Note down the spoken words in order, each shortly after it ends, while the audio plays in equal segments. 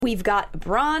We've got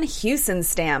Bron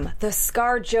Heussenstamm, the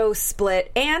Scarjo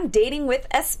split, and dating with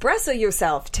Espresso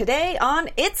yourself today on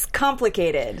It's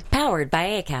Complicated. Powered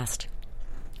by Acast.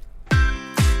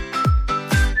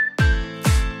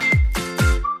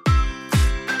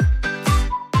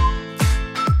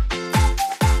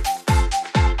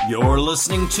 You're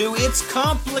listening to It's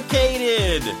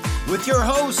Complicated with your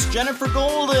hosts Jennifer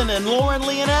Golden and Lauren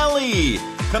Leonelli,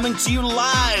 coming to you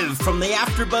live from the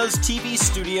AfterBuzz TV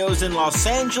studios in Los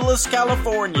Angeles,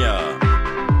 California.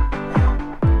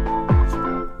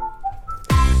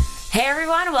 Hey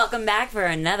everyone, welcome back for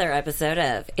another episode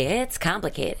of It's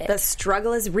Complicated. The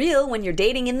struggle is real when you're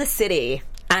dating in the city.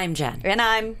 I'm Jen. And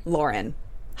I'm Lauren.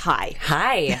 Hi.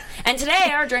 Hi. And today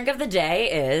our drink of the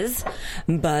day is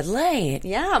Bud Light.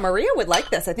 Yeah, Maria would like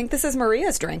this. I think this is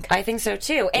Maria's drink. I think so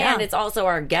too. And it's also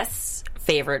our guest's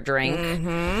favorite drink.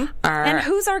 Mm-hmm. And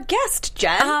who's our guest,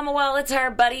 Jen? Well, it's our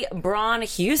buddy Bron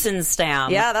Heussenstamm.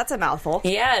 Yeah, that's a mouthful.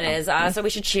 Yeah, it is. So we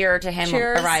should cheer to him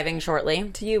arriving shortly.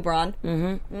 To you, Bron.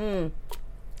 Mm-hmm.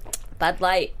 Bud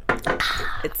Light.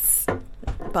 It's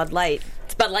Bud Light.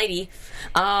 It's Bud Lighty.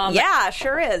 Yeah,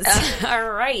 sure is. All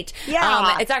right.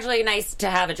 Yeah. It's actually nice to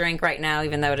have a drink right now,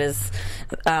 even though it is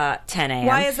 10 a.m.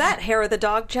 Why is that? Hair of the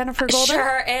dog, Jennifer Golden?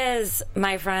 Sure is,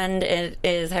 my friend. It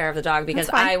is hair of the dog because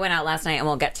I went out last night, and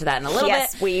we'll get to that in a little bit.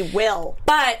 Yes, we will.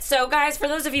 But, so guys, for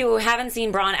those of you who haven't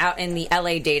seen Bron out in the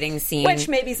LA dating scene. Which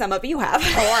maybe some of you have.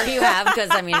 Or you have, because,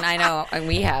 I mean, I know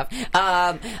we have.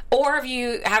 Or if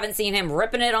you haven't seen him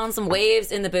ripping it on some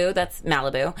waves in the boo, that's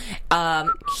Malibu.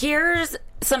 Here's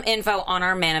some info on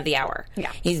our man of the hour.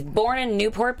 Yeah. He's born in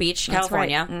Newport Beach,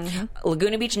 California, right. Mm-hmm.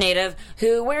 Laguna Beach native,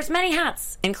 who wears many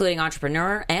hats, including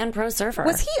entrepreneur and pro surfer.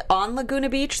 Was he on Laguna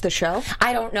Beach, the show?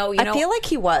 I don't know. I feel like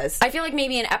he was. I feel like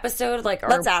maybe an episode.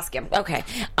 Let's ask him. Okay.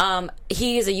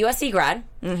 He is a USC grad.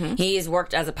 Mm-hmm. He's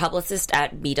worked as a publicist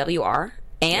at BWR.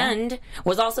 And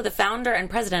was also the founder and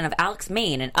president of Alex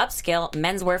Maine, an upscale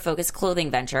menswear-focused clothing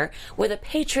venture with a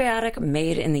patriotic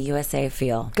made-in-the-USA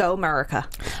feel. Go America.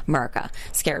 America.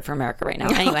 Scared for America right now.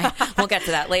 Anyway, we'll get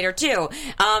to that later, too.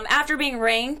 After being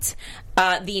ranked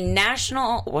the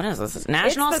National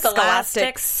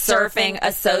Scholastic Surfing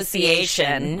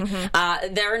Association.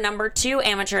 Mm-hmm. They're number 2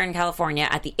 amateur in California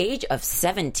at the age of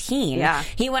 17. Yeah.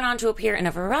 He went on to appear in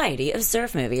a variety of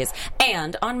surf movies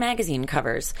and on magazine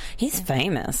covers. He's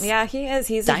famous. Yeah, he is.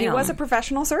 He was a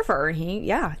professional surfer.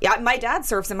 Yeah. My dad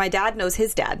surfs, and my dad knows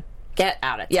his dad. Get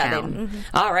out of town.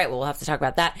 All right, well, we'll have to talk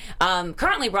about that.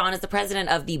 Currently, Bron is the president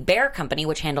of the Bear Company,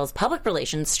 which handles public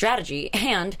relations, strategy,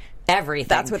 and everything.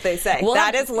 That's what they say.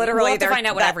 That is literally we'll have to find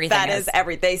out what everything is. That is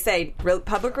everything. They say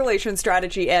public relations,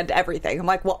 strategy, and everything. I'm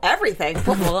like, well, everything.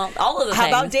 Well, all of the How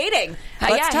things. about dating?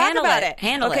 Let's talk about it.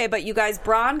 Handle it. But you guys,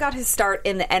 Bron got his start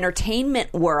in the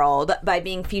entertainment world by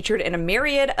being featured in a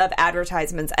myriad of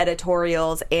advertisements,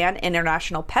 editorials, and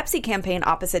international Pepsi campaign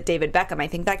opposite David Beckham. I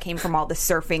think that came from all the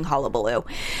surfing hullabaloo.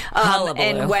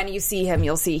 And when you see him,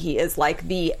 you'll see he is like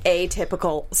the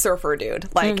atypical surfer dude.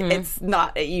 Like, it's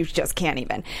not, you just can't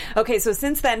even. Okay, so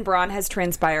since then, Bron has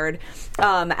transpired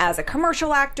as a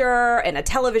commercial actor and a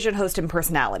television host and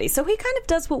personality. So he kind of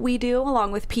does what we do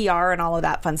along with PR and all of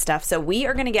that fun stuff. So we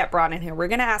are going to get Bron in here. We're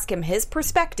going to ask him his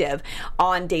perspective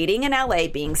on dating in LA,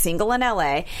 being single in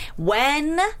LA,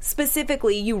 when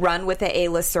specifically you run with the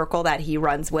A-list circle that he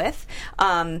runs with,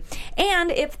 and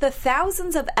if the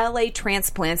thousands of LA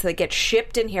transplants that get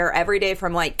shipped in here every day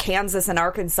from like Kansas and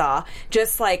Arkansas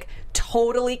just like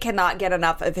totally cannot get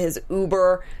enough of his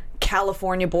uber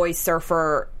California boy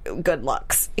surfer good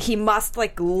looks. He must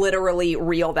like literally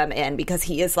reel them in because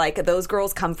he is like, those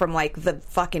girls come from like the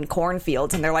fucking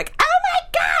cornfields and they're like, oh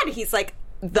my God, he's like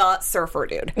the surfer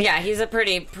dude. Yeah, he's a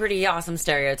pretty awesome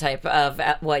stereotype of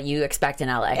what you expect in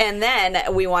LA. And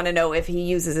then we want to know if he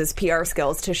uses his PR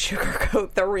skills to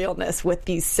sugarcoat the realness with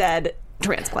these said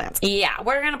transplants. Yeah,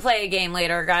 we're going to play a game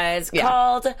later, guys,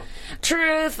 called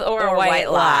Truth or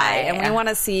White Lie. And we want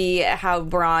to see how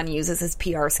Bron uses his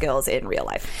PR skills in real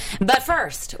life. But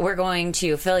first, we're going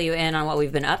to fill you in on what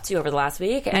we've been up to over the last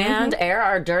week and air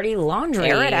our dirty laundry.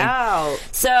 Air it out.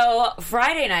 So,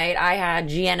 Friday night, I had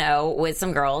GNO with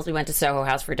some girls. We went to Soho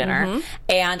House for dinner.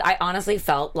 And I honestly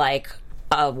felt like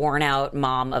a worn out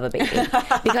mom of a baby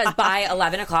because by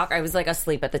 11 o'clock I was like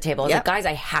asleep at the table. I was like, guys,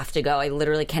 I have to go. I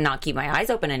literally cannot keep my eyes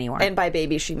open anymore. And by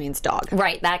baby she means dog.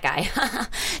 Right, that guy.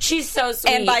 She's so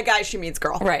sweet. And by guy she means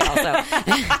girl. Right, also.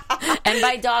 And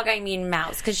by dog I mean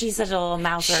mouse because she's such a little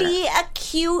mouser. She a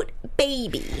cute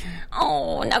baby.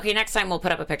 Oh, okay, next time we'll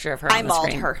put up a picture of her on the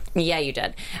screen. I mauled her. Yeah, you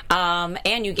did.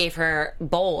 And you gave her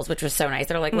bowls, which was so nice.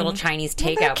 They're like little Chinese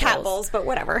takeout cat bowls, but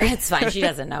whatever. It's fine. She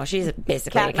doesn't know. She's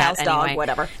basically a cat mouse, anyway. dog,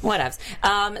 whatever.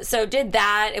 Whatevs. So did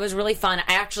that. It was really fun.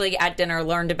 I actually, at dinner,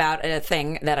 learned about a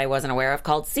thing that I wasn't aware of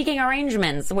called seeking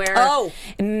arrangements, where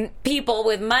people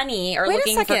with money are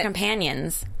looking for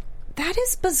companions. That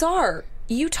is bizarre.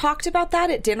 You talked about that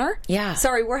at dinner? Yeah.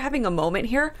 Sorry, we're having a moment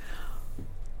here.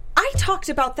 I talked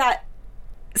about that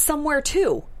somewhere,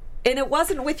 too. And it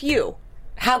wasn't with you.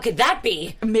 How could that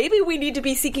be? Maybe we need to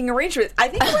be seeking arrangements. I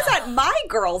think it was at my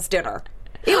girls' dinner.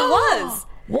 It was.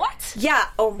 What? Yeah.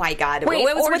 Oh my God. Wait,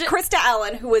 it was with Krista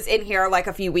Ellen, who was in here like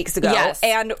a few weeks ago. Yes.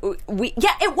 And it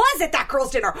was at that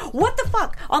girl's dinner. What the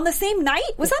fuck? On the same night?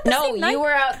 Was that the same night? No, you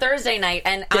were out Thursday night,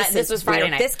 and this was Friday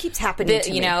night. This keeps happening to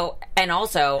me. You know, and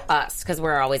also us, because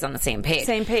we're always on the same page.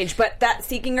 Same page. But that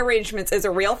seeking arrangements is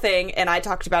a real thing, and I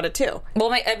talked about it too.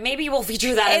 Well, maybe we'll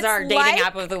feature that as our dating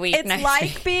app of the week next week.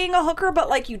 It's like being a hooker, but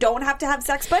like you don't have to have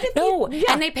sex. But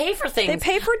and they pay for things. They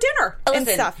pay for dinner and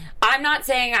stuff. I'm not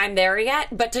saying I'm there yet,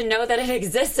 but to know that it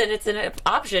exists and it's an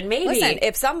option, maybe. Listen,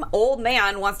 if some old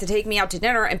man wants to take me out to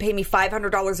dinner and pay me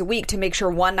 $500 a week to make sure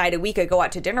one night a week I go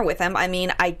out to dinner with him, I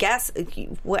mean, I guess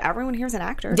everyone here's an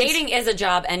actor. Dating is a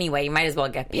job anyway. You might as well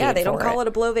get paid. Yeah, they don't call it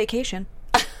a blow vacation.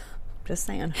 Just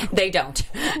saying. They don't,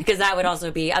 because that would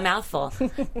also be a mouthful.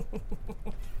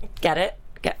 Get it?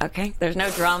 Okay, there's no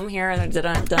drum here. I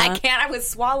can't. I was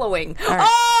swallowing. Right.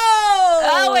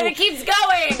 Oh, and it keeps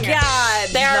going. God,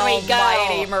 there we go.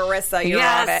 Mighty Marissa, you're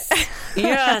on it.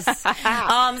 Yes.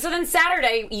 So then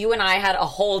Saturday, you and I had a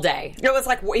whole day. It was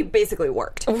like we basically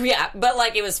worked. Yeah, but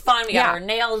like it was fun. We got our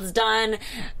nails done.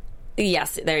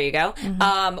 Yes, there you go.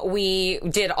 Mm-hmm. We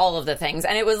did all of the things,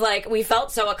 and it was like we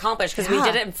felt so accomplished because we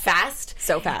did it fast,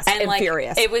 and like,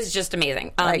 furious. It was just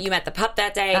amazing. You met the pup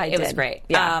that day; it was great.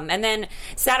 Yeah. And then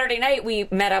Saturday night we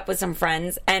met up with some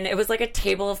friends, and it was like a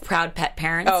table of proud pet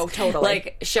parents. Oh, totally!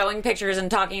 Like showing pictures and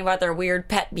talking about their weird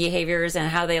pet behaviors and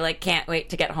how they like can't wait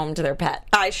to get home to their pet.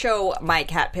 I show my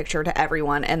cat picture to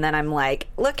everyone, and then I'm like,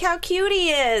 "Look how cute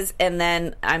he is," and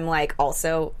then I'm like,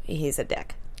 "Also, he's a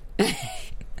dick."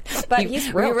 But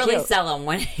he's real really cute. sell him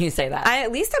when you say that.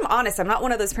 At least I'm honest. I'm not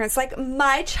one of those parents like,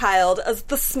 my child is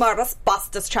the smartest,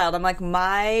 bestest child. I'm like,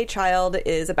 my child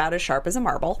is about as sharp as a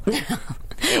marble.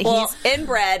 He's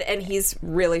inbred, and he's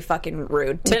really fucking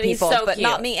rude to people, but cute.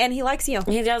 not me, and he likes you.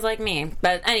 He does like me.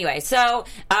 But anyway, so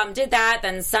did that.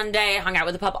 Then Sunday, hung out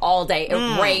with the pup all day.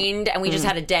 It rained, and we just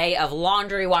had a day of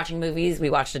laundry, watching movies. We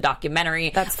watched a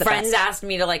documentary. That's the Friends best. asked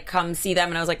me to like come see them,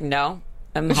 and I was like, no.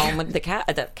 I'm home with the cat.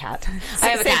 I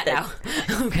have a cat now.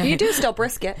 Okay. You do still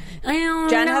brisket. I don't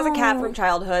Jen know. has a cat from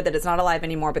childhood that is not alive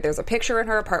anymore, but there's a picture in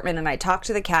her apartment, and I talk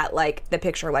to the cat like the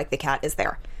picture, like the cat is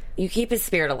there. You keep his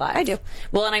spirit alive. I do.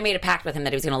 Well, and I made a pact with him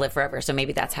that he was going to live forever, so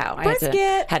maybe that's how. Brisket. I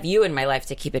had to have you in my life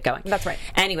to keep it going. That's right.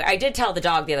 Anyway, I did tell the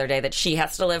dog the other day that she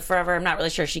has to live forever. I'm not really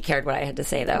sure she cared what I had to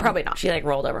say, though. Probably not. She like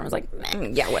rolled over and was like,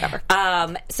 meh. Yeah, whatever.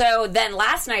 So then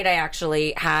last night I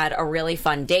actually had a really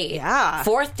fun date. Yeah.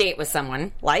 4th date with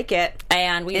someone. Like it.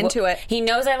 And we into it. He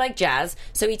knows I like jazz,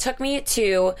 so he took me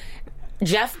to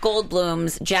Jeff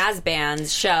Goldblum's jazz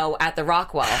band's show at the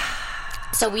Rockwell.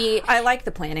 So I like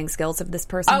the planning skills of this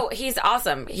person. Oh, he's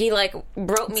awesome. He like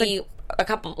wrote me a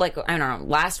couple, like, I don't know,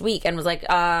 last week and was like,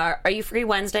 are you free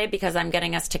Wednesday? Because I'm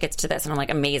getting us tickets to this. And I'm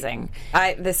like, amazing.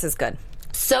 This is good.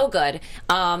 So good.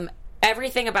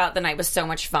 Everything about the night was so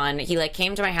much fun. He like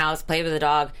came to my house, played with the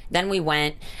dog. Then we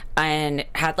went and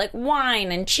had like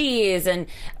wine and cheese and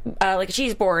like a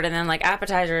cheese board and then like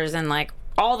appetizers and like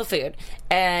all the food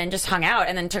and just hung out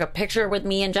and then took a picture with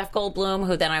me and Jeff Goldblum,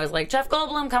 who then I was like, Jeff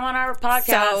Goldblum, come on our podcast.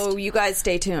 So you guys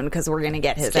stay tuned because we're going to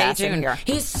get his ass in here.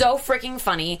 He's so freaking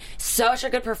funny, such a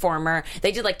good performer.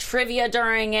 They did like trivia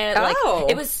during it. Like,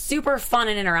 it was super fun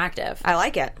and interactive. I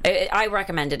like it. I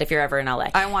recommend it if you're ever in LA.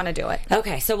 I want to do it.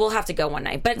 Okay, so we'll have to go one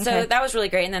night. But so that was really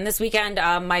great. And then this weekend,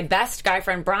 my best guy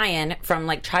friend Brian from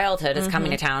like childhood is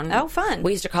coming to town. Oh, fun.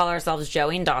 We used to call ourselves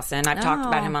Joey and Dawson. I've talked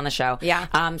about him on the show.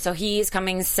 Yeah. So he's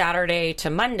coming Saturday to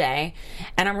Monday,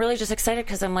 and I'm really just excited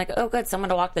because I'm like, oh, good, someone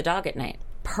to walk the dog at night.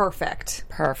 Perfect.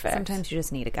 Sometimes you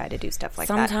just need a guy to do stuff like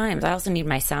that. Sometimes. I also need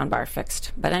my soundbar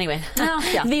fixed. But anyway,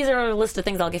 these are a list of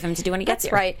things I'll give him to do when he gets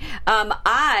here. Right.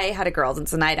 I had a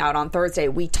girls' night out on Thursday.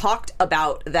 We talked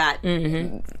about that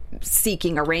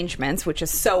seeking arrangements, which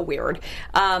is so weird.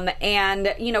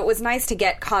 And, you know, it was nice to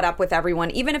get caught up with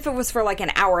everyone, even if it was for like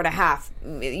an hour and a half.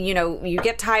 You know, you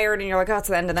get tired and you're like, oh, it's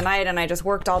the end of the night and I just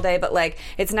worked all day. But like,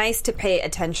 it's nice to pay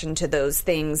attention to those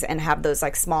things and have those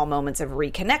like small moments of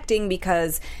reconnecting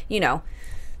because, you know,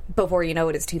 before you know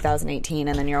it, it's 2018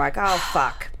 and then you're like, oh,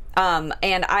 fuck.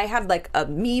 And I had like a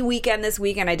me weekend this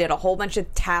week, and I did a whole bunch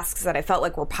of tasks that I felt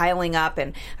like were piling up,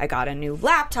 and I got a new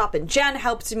laptop, and Jen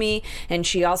helped me, and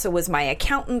she also was my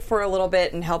accountant for a little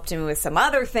bit and helped me with some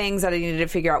other things that I needed to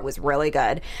figure out was really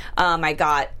good. I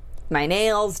got my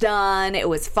nails done. It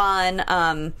was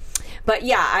fun. But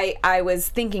yeah, I was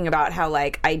thinking about how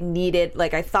like I needed,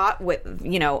 like I thought with,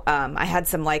 I had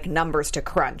some like numbers to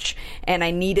crunch, and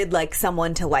I needed like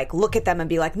someone to like look at them and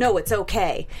be like, no, it's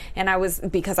okay. And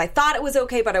because I thought it was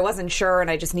okay, but I wasn't sure, and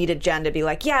I just needed Jen to be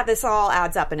like, yeah, this all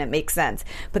adds up and it makes sense.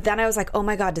 But then I was like, oh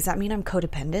my God, does that mean I'm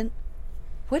codependent?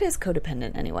 What is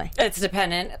codependent anyway? It's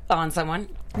dependent on someone.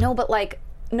 No, but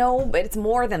it's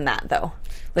more than that though.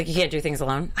 Like you can't do things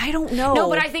alone? I don't know. No,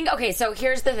 but I think, okay, so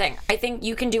here's the thing. I think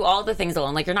you can do all the things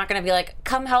alone. Like you're not going to be like,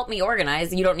 come help me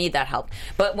organize. You don't need that help.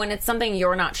 But when it's something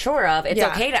you're not sure of, it's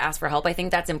okay to ask for help. I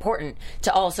think that's important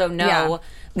to also know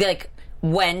like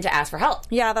when to ask for help.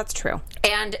 Yeah, that's true.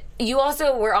 And you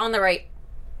also were on the right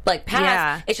path.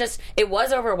 Yeah. It's just, it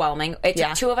was overwhelming. It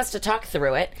took two of us to talk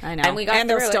through it. I know. And we got through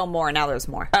there's still more. Now there's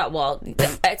more. Oh, well,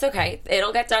 it's okay.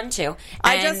 It'll get done too.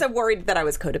 I just am worried that I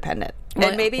was codependent.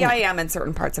 And maybe I am in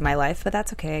certain parts of my life, but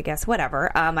that's okay, I guess.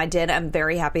 Whatever. I'm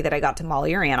very happy that I got to maul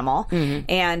your animal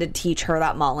and teach her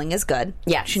that mauling is good.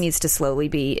 Yeah. She needs to slowly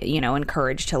be,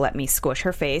 encouraged to let me squish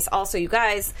her face. Also, you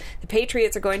guys, the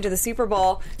Patriots are going to the Super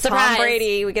Bowl. Surprise. Tom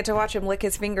Brady, we get to watch him lick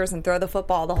his fingers and throw the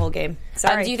football the whole game.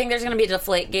 Sorry. Do you think there's going to be a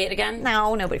Deflategate again?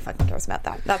 No, nobody fucking cares about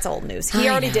that. That's old news. He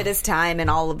already did his time and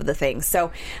all of the things.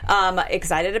 So,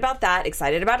 excited about that.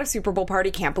 Excited about a Super Bowl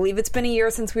party. Can't believe it's been a year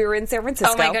since we were in San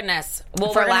Francisco. Oh my goodness. Well,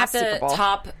 we're going to have to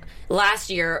top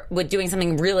last year with doing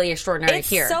something really extraordinary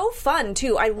here. It's so fun,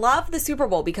 too. I love the Super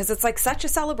Bowl because it's like such a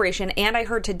celebration. And I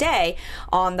heard today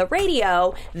on the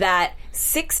radio that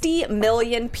 60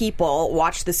 million people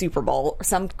watch the Super Bowl,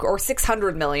 or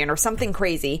 600 million or something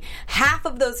crazy. Half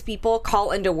of those people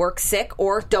call into work sick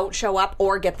or don't show up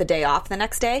or get the day off the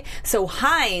next day. So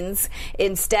Heinz,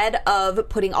 instead of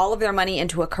putting all of their money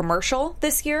into a commercial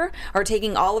this year, are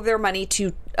taking all of their money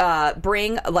to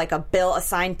bring like a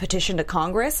signed petition to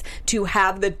Congress to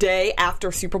have the day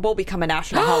after Super Bowl become a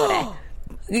national holiday.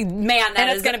 Man,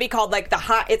 it's going to be called like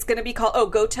it's going to be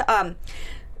called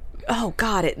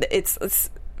it's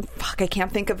fuck, I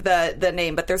can't think of the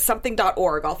name, but there's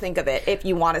something.org. I'll think of it if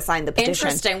you want to sign the petition.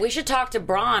 Interesting. We should talk to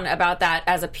Bron about that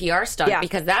as a PR stunt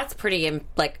because that's pretty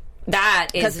that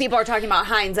is because people are talking about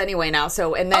Heinz anyway now.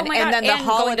 So and then the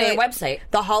holiday website.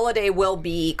 The holiday will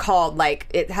be called like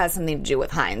it has something to do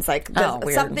with Heinz, like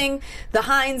the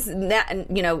Heinz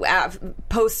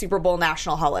post Super Bowl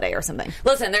national holiday or something.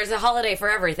 Listen, there's a holiday for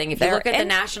everything. If you look at the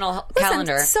national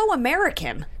calendar, so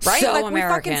American, right? So like American. We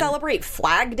fucking celebrate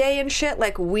Flag Day and shit.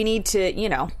 Like we need to,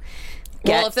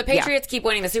 well, if the Patriots keep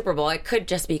winning the Super Bowl, it could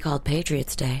just be called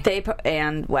Patriots Day.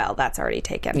 That's already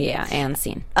taken. Yeah, and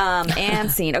scene.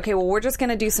 And scene. Okay, well, we're just going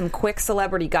to do some quick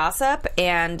celebrity gossip,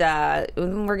 and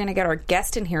we're going to get our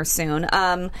guest in here soon.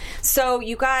 So,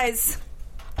 you guys,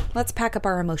 let's pack up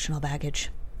our emotional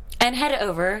baggage. And head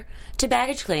over to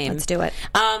Baggage Claim. Let's do it.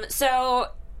 So,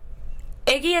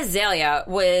 Iggy Azalea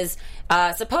was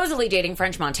supposedly dating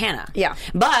French Montana. Yeah.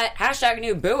 But,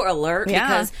 #new boo alert,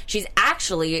 because she's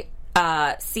actually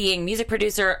seeing music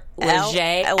producer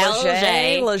LJ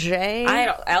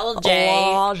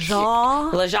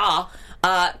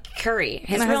Curry.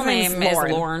 His real name is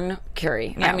Lauren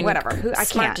Curry. Yeah, whatever. I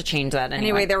can't to change that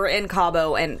anyway. They were in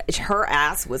Cabo, and her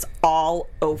ass was all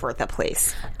over the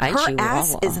place. Her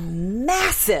ass is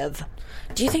massive.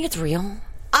 Do you think it's real?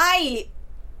 I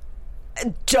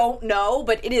don't know,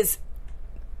 but it is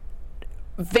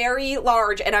very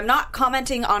large, and I'm not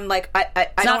commenting on like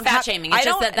it's not fat shaming. It's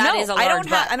just that is a large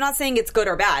butt. I'm not saying it's good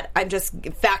or bad. I'm just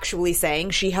factually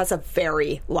saying she has a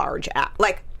very large ass,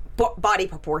 like body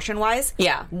proportion wise.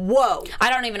 Yeah. Whoa. I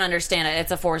don't even understand it.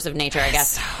 It's a force of nature, I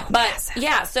guess.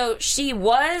 So she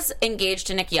was engaged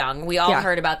to Nick Young. We all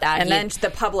heard about that. And then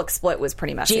the public split was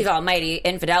pretty messy. Geez almighty,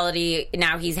 infidelity.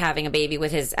 Now he's having a baby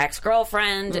with his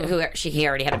ex-girlfriend who he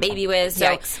already had a baby with.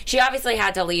 So she obviously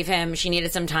had to leave him. She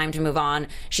needed some time to move on.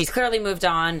 She's clearly moved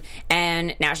on,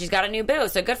 and now she's got a new boo.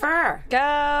 So good for her.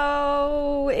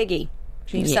 Go Iggy.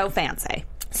 She's so fancy.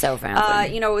 So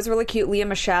fancy. It was really cute. Leah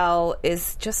Michelle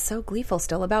is just so gleeful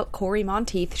still about Corey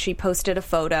Monteith. She posted a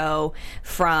photo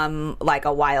from like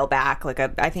a while back,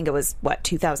 I think it was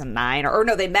 2009 or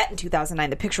no, they met in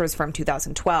 2009. The picture was from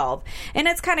 2012, and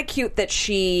it's kind of cute that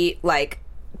she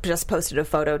just posted a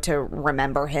photo to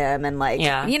remember him and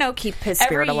keep his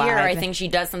spirit alive. Every year I think she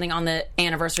does something on the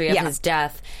anniversary of his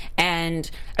death, and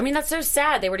I mean that's so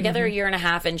sad. They were together a year and a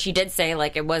half, and she did say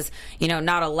it was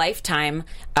not a lifetime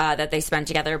that they spent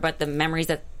together, but the memories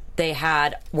that they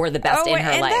were the best in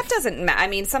her and life. that doesn't matter. I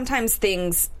mean, sometimes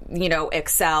things,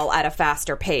 excel at a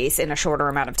faster pace in a shorter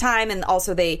amount of time, and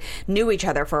also they knew each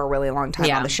other for a really long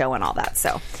time on the show and all that.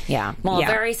 So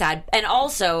very sad, and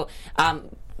also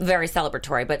very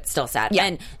celebratory, but still sad. Yeah.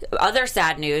 And other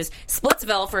sad news: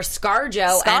 Splitsville for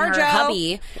Scarjo and her hubby.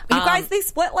 You guys, they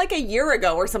split like a year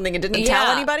ago or something and didn't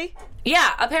tell anybody.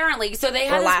 Yeah, apparently. So they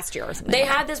had last year or something. They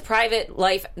had this private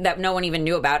life that no one even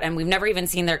knew about, and we've never even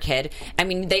seen their kid. I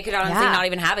mean, they could honestly not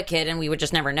even have a kid, and we would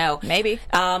just never know. Maybe.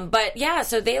 But yeah,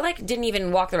 so they didn't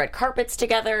even walk the red carpets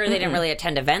together. They didn't really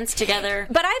attend events together.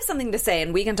 But I have something to say,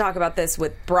 and we can talk about this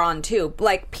with Bron too.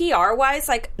 Like PR wise,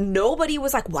 nobody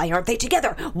was like, "Why aren't they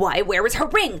together? Why? Where is her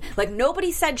ring?" Like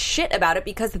nobody said shit about it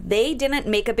because they didn't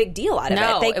make a big deal out of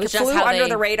it. They it was flew just how under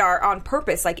the radar on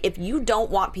purpose. Like if you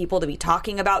don't want people to be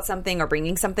talking about something or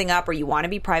bringing something up, or you want to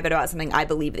be private about something, I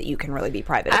believe that you can really be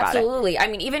private about it. Absolutely. I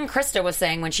mean, even Krista was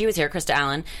saying when she was here, Krista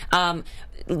Allen,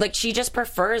 she just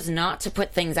prefers not to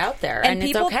put things out there, and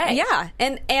people, it's okay. Yeah,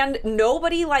 and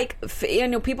nobody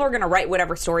people are going to write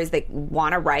whatever stories they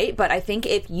want to write, but I think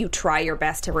if you try your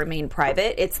best to remain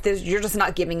private, you're just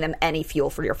not giving them any fuel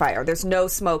for your fire. There's no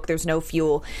smoke, there's no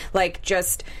fuel.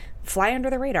 Just fly under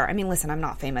the radar. I mean, listen, I'm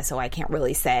not famous, so I can't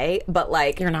really say, but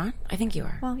You're not? I think you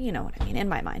are. Well, you know what I mean, in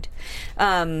my mind.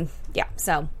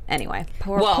 So anyway,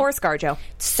 poor Scarjo.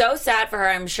 So sad for her.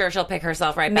 I'm sure she'll pick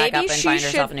herself back up and find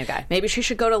herself a new guy. Maybe she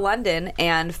should go to London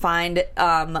and find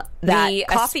that the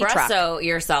coffee Espresso truck.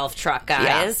 yourself truck,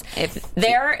 guys. Yeah.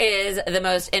 There is the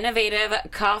most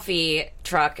innovative coffee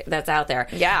truck that's out there.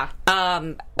 Yeah.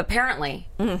 Apparently,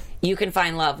 you can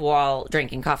find love while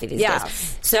drinking coffee these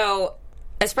days. So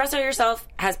Espresso Yourself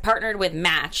has partnered with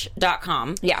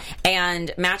Match.com. Yeah.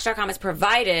 And Match.com has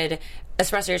provided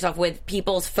Espresso Yourself with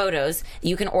people's photos.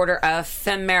 You can order a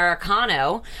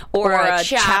F'Americano or a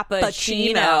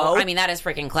Chappuccino. I mean, that is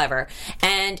freaking clever.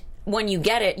 And when you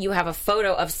get it, you have a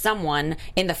photo of someone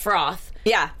in the froth.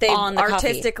 Yeah, they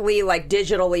artistically, coffee.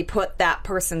 Digitally put that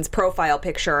person's profile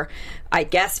picture, I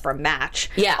guess from Match,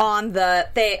 on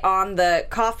the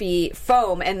coffee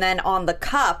foam, and then on the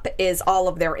cup is all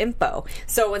of their info.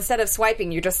 So instead of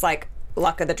swiping, you're just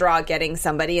luck of the draw getting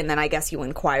somebody, and then I guess you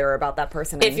inquire about that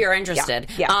person if you're interested.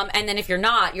 Yeah. And then if you're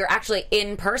not, you're actually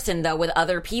in person though with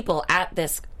other people at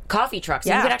this coffee truck,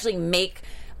 so you could actually make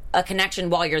a connection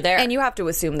while you're there. And you have to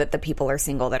assume that the people are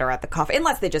single that are at the coffee,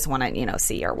 unless they just want to,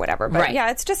 see or whatever. But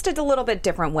yeah, it's just a little bit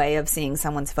different way of seeing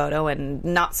someone's photo and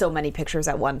not so many pictures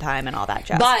at one time and all that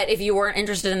jazz. But if you weren't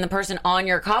interested in the person on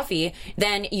your coffee,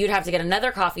 then you'd have to get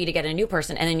another coffee to get a new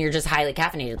person, and then you're just highly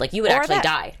caffeinated. You would actually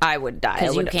die. I would die. I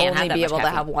would only be able to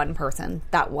have one person.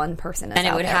 That one person is and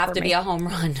it would have to be a home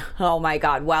run. Oh my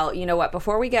God. Well, you know what?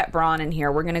 Before we get Bron in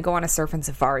here, we're going to go on a surf and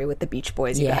safari with the Beach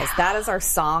Boys, you guys. That is our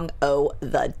song of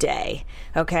the day.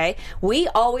 Okay? We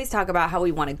always talk about how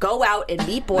we want to go out and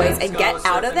meet boys and get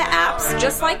out of the apps,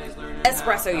 just like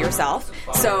Espresso Yourself.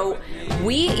 So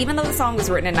even though the song was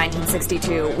written in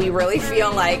 1962, we really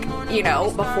feel like,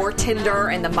 before Tinder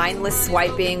and the mindless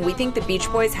swiping, we think the Beach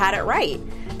Boys had it right.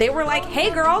 They were like, hey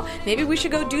girl, maybe we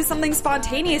should go do something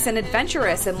spontaneous and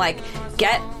adventurous and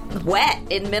get wet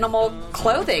in minimal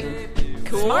clothing.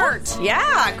 Cool. Smart.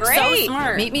 Yeah, great. So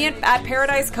smart. Meet me at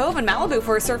Paradise Cove in Malibu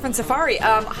for a surf and safari.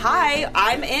 Hi,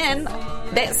 I'm in.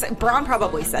 Bron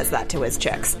probably says that to his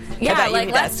chicks. Yeah,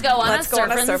 let's go on a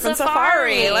surf and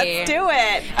safari. Let's do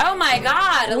it. Oh my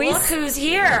God, look who's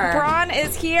here. Bron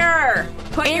is here.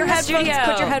 Put your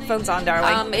headphones on,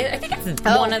 darling. I think it's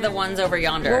one of the ones over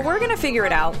yonder. Well, we're going to figure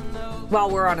it out while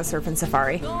we're on a surf and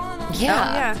safari.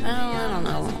 Yeah. I don't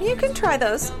know. You can try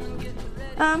those.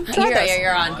 Those.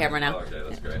 You're on camera now. Okay,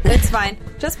 that's great. It's fine.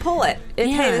 Just pull it.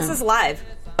 Hey, this is live.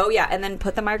 Oh, yeah. And then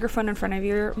put the microphone in front of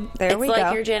your... There we go. It's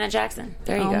like you're Janet Jackson.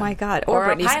 There you go. Oh, my God. Or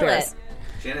Britney Spears.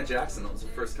 Janet Jackson. That was the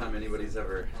first time anybody's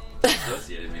ever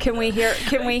associated me Can we hear,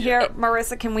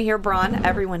 Marissa, can we hear Bron?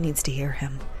 Everyone needs to hear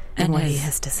him and what he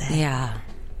has to say. Yeah.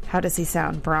 How does he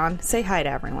sound? Bron, say hi to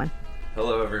everyone.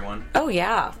 Hello, everyone. Oh,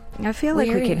 yeah. I feel like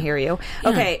we can hear you. Yeah.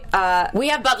 Okay. We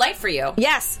have Bud Light for you.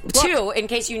 Yes. Two, in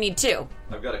case you need two.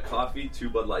 I've got a coffee, 2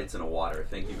 Bud Lights, and a water.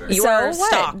 Thank you very much. You are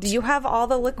stocked. You have all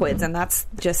the liquids, and that's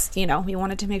just, you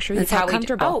wanted to make sure you felt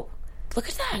comfortable. Oh, look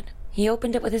at that. He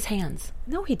opened it with his hands.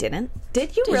 No, he didn't.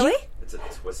 Did you really? It's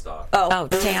a twist off. Oh,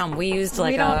 damn. We used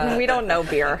we don't know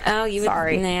beer. Oh, you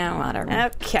Sorry. Nah,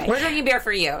 whatever. Okay. We're drinking beer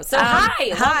for you. So, hi.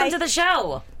 Welcome to the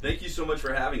show. Thank you so much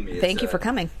for having me. Thank you for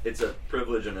coming. It's a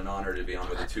privilege and an honor to be on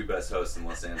with the 2 best hosts in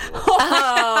Los Angeles.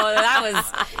 Oh,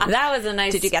 that was a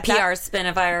nice Did you get PR spin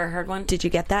if I ever heard one. Did you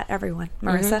get that, everyone?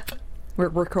 Marissa? We're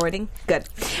recording? Good.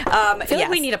 I feel like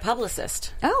we need a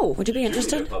publicist. Oh. Would you be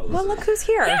interested? Well, look who's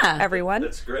here, everyone.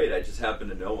 That's great. I just happen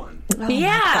to know one. Oh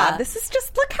God. This is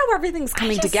just, look how everything's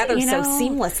coming together so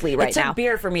seamlessly right now. It took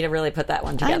beer for me to really put that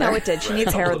one together. I know it did. She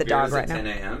needs hair of the dog right now. 10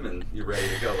 a.m. and you're ready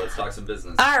to go. Let's talk some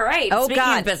business. All right. Oh, Speaking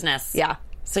God. of business. Yeah.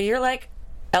 So you're like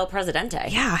El Presidente.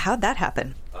 Yeah, how'd that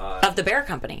happen? Of the bear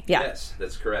company. Yeah. Yes,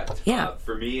 that's correct. Yeah.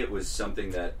 For me, it was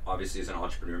something that obviously is an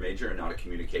entrepreneur major and not a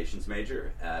communications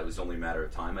major. It was only a matter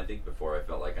of time, I think, before I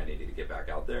felt like I needed to get back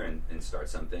out there and start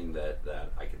something that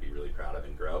I could be really proud of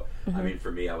and grow. I mean,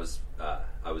 for me, I was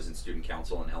in student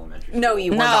council in elementary school. No,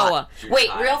 you were not. Wait,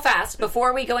 real fast,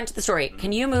 before we go into the story,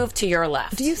 can you move to your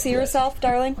left? Do you see yourself,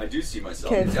 darling? I do see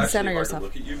myself. Okay, It's actually center hard yourself. to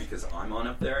look at you because I'm on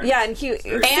up there. Yeah, and Hugh.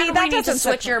 And we need to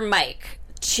switch your mic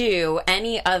to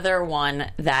any other one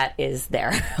that is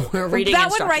there. We're reading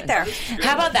that one right there.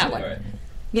 How about that one? All right.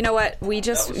 You know what? We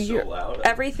just That was so loud.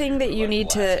 everything that you Like need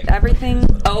blasting. to everything.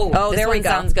 Oh, there this we one go.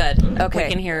 sounds good. Okay. We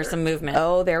can hear some movement.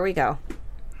 Oh, there we go.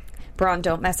 Bron,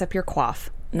 don't mess up your coif.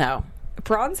 No.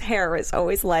 Bron's hair is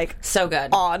always like So good.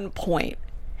 on point.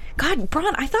 God,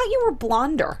 Bron, I thought you were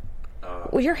blonder.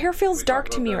 Well, your hair feels we dark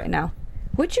talk to about me that? right now.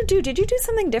 What'd you do? Did you do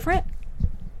something different?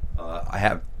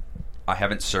 I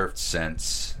haven't surfed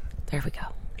since There we go.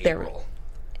 April.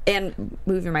 And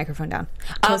move your microphone down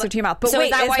closer to your mouth. But so wait,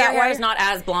 is that why your hair why is not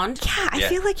as blonde? Yeah, I Yeah.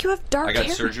 feel like you have dark I got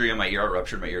hair. surgery on my ear. I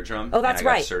ruptured my eardrum. Oh, that's and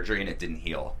I got right. surgery and it didn't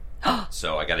heal.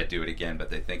 So I got to do it again,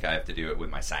 but they think I have to do it with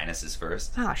my sinuses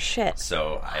first. Oh shit.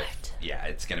 So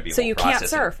it's going to be a So whole you can't process.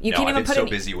 surf? You no, can't I've even been put so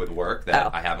any- busy with work that Oh.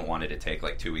 I haven't wanted to take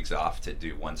like 2 weeks off to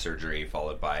do one surgery,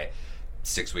 followed by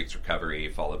 6 weeks recovery,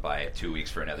 followed by 2 weeks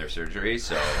for another surgery.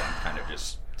 So I'm kind of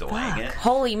just delaying it.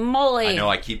 Holy moly. I know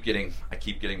I keep getting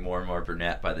more and more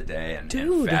brunette by the day and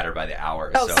Dude. fatter by the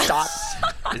hour. Oh, so stop.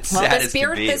 It's Well, sad this as beer-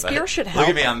 can be. this but beer should Look help.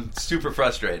 at me, I'm super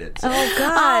frustrated. So. Oh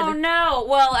God. Oh no!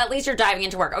 Well, at least you're diving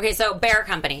into work. Okay, so Bear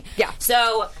Company. Yeah.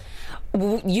 So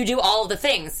you do all of the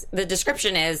things. The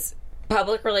description is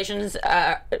public relations,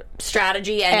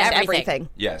 strategy, and everything.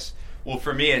 Yes. Well,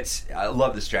 for me, I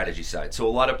love the strategy side. So a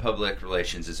lot of public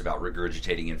relations is about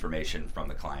regurgitating information from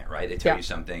the client, right? They tell Yeah. you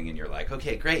something and you're like,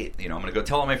 okay, great. I'm going to go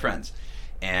tell all my friends.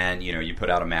 And, you put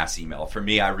out a mass email. For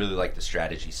me, I really like the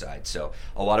strategy side. So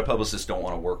a lot of publicists don't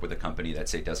want to work with a company that,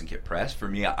 say, doesn't get press. For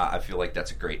me, I feel like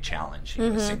that's a great challenge.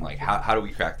 Seeing, like, how do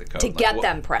we crack the code? To Like, get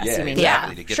them press, Yeah, you mean? exactly,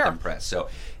 Yeah, to get sure. them press. So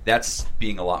that's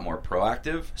being a lot more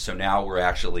proactive. So now we're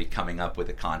actually coming up with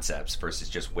the concepts versus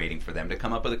just waiting for them to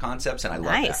come up with the concepts, and I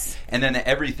love Nice. that. And then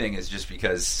everything is just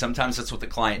because sometimes that's what the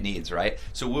client needs, right?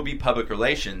 So we'll be public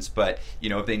relations, but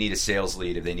if they need a sales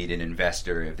lead, if they need an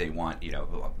investor, if they want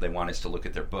they want us to look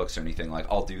at their books or anything, like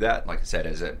I'll do that. Like I said,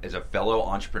 as a fellow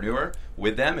entrepreneur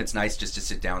with them, it's nice just to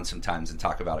sit down sometimes and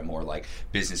talk about it more like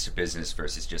business to business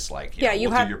versus just like Yeah, you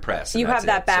we'll have do your press. and You have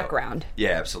that's that it. So, background.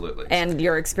 yeah, absolutely. And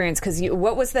your experience, because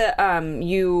what was the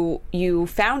you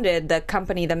founded the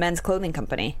company, the men's clothing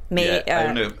company? I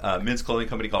owned a men's clothing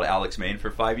company called Alex Main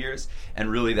for 5 years, and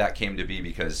really that came to be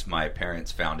because my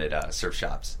parents founded surf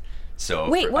shops. So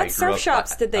Wait, what I grew surf up,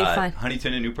 shops did they find?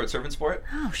 Huntington and Newport Surf and Sport.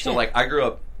 Oh, shit. So I grew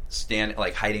up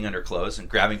hiding under clothes and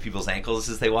grabbing people's ankles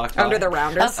as they walked by. Under the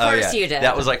rounders? Of course you did.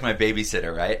 That was like my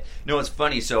babysitter, right? No, it's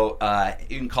funny. So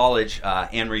in college,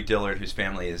 Anne-Marie Dillard, whose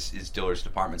family is Dillard's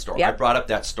department store, Yep. I brought up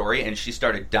that story, and she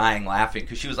started dying laughing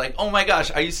because she was like, "Oh my gosh,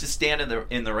 I used to stand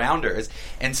in the rounders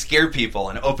and scare people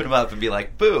and open them up and be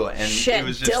like, boo!" And Shit, it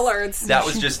was just Dillard's. That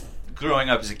was just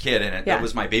growing up as a kid, and Yeah. that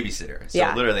was my babysitter. So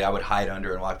Yeah. literally, I would hide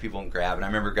under and watch people and grab. And I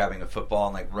remember grabbing a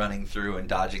football and running through and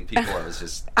dodging people. It was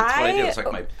just that's what I did. It was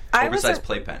like my oversized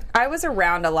playpen. I was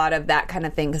around a lot of that kind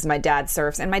of thing because my dad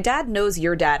surfs, and my dad knows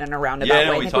your dad in a roundabout Yeah,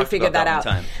 no, way. we I think we talked figured about that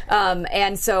that out. one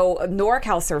And so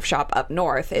NorCal Surf Shop up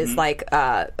north Mm-hmm. is like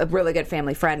a really good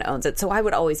family friend owns it. So I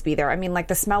would always be there. I mean,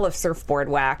 the smell of surfboard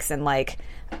wax and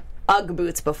Ugg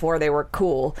boots before they were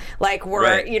cool. Were,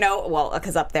 Right.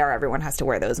 because up there everyone has to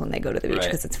wear those when they go to the beach Right.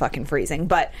 because it's fucking freezing.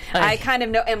 But I kind of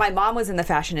know, and my mom was in the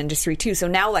fashion industry too. So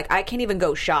now I can't even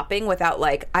go shopping without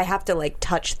I have to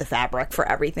touch the fabric for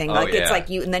everything. Oh, It's yeah. like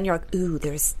and then you're like, ooh,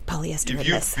 there's polyester If in you've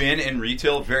this. been in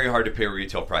retail, very hard to pay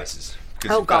retail prices.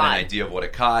 Because Oh, you've got God. an idea of what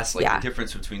it costs. Yeah. The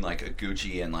difference between a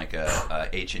Gucci and a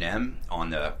H&M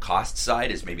on the cost side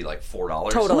is maybe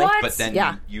 $4. Totally. What? But then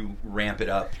Yeah. you ramp it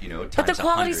up, times But the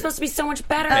quality's 100. supposed to be so much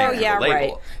better. Oh, yeah, the label.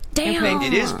 right. Damn.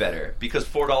 It is better because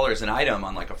 $4 an item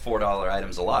on a $4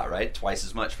 item's a lot, right? Twice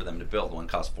as much for them to build. One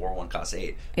costs $4, one costs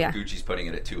 $8. Yeah. Gucci's putting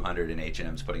it at $200 and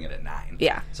H&M's putting it at $9.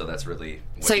 Yeah. So that's really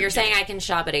what So you're saying getting. I can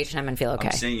shop at H&M and feel okay?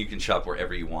 I'm saying you can shop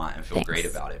wherever you want and feel Thanks. great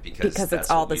about it because Because that's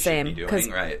it's all what the we should same. be doing, Because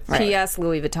right? P.S.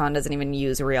 Louis Vuitton doesn't even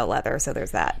use real leather, so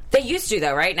there's that. They used to,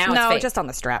 though, right? Now No, it's fake. just on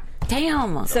the strap.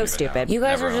 Damn. So even stupid. know. You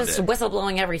guys Never are owned just it.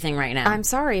 whistleblowing everything right now. I'm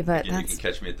sorry, but You can that's...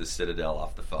 catch me at the Citadel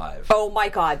off the 5. Oh my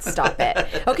God, stop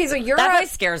it. Okay, so you're... That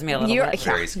place scares me a little bit.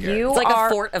 Very scary. You It's like are...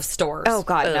 a fort of stores. Oh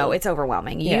God, no, Ugh. it's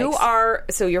overwhelming. You Yikes. are...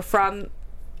 So you're from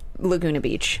Laguna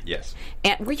Beach. Yes.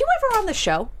 And were you ever on the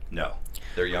show? No.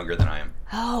 They're younger than I am.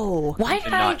 Oh. Why And did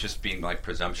not just being like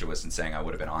presumptuous and saying I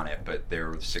would have been on it, but they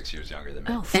were 6 years younger than me.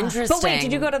 Oh, fuck. Interesting. But wait,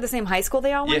 did you go to the same high school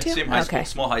they all Yeah, went to? same high Okay. school,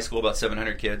 small high school, about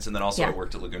 700 kids, and then also Yeah. I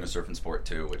worked at Laguna Surf and Sport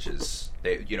too, which is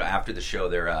after the show,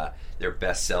 their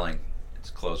best selling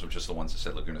clothes were just the ones that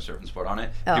said Laguna Surf and Sport on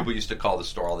it. Oh. People used to call the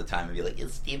store all the time and be like,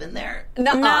 "Is Steven there?"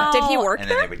 No. Did he work And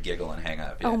then there? they would giggle and hang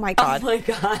up. Yeah. Oh my God. Oh my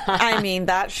God. I mean,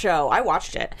 that show, I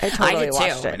watched it. I totally did too.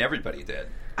 watched I it. mean, everybody did.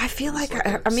 I feel It's like,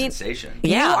 a I mean, sensation.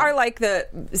 you Yeah. are like the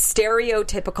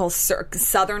stereotypical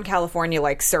Southern California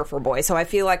like surfer boy. So I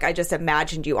feel like I just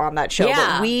imagined you on that show.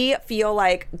 Yeah. But we feel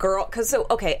like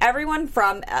everyone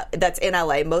from that's in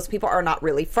LA. Most people are not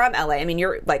really from LA. I mean,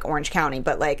 you're like Orange County,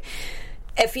 but like.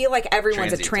 I feel like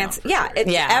everyone's Transient town,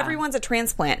 for sure. Everyone's a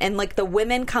transplant, and like the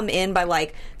women come in by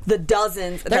like the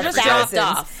dozens. They're just dropped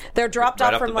off. They're dropped Right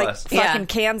off off from the like bus. fucking Yeah.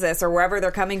 Kansas or wherever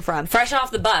they're coming from. Fresh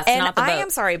off the bus, And not the boat. I am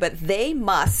sorry, but they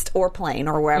must, or plane,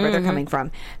 or wherever they're coming from,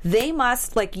 they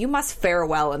must, like, you must fare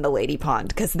well in the Lady Pond,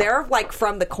 because they're, like,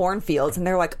 from the cornfields, and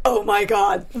they're like, oh my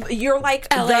God, you're like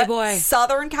LA the boy.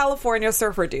 Southern California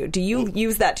surfer dude. Do you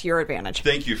use that to your advantage?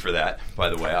 Thank you for that, by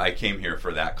the way. I came here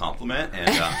for that compliment, and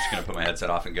I'm just going to put my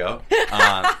headset off and go.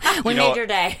 We made your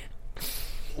day.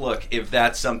 Look, if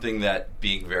that's something that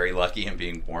being very lucky and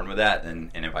being born with that, and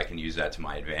if I can use that to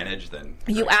my advantage, then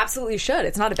You great. absolutely should.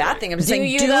 It's not a bad Right. thing. I'm just Do saying,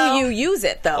 you, do though? you use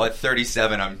it, though? Well, at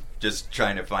 37, I'm just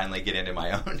trying to finally get into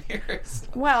my own here.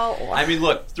 Well, I mean,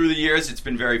 look, through the years, it's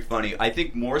been very funny. I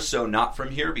think more so not from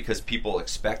here because people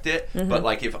expect it, but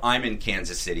like if I'm in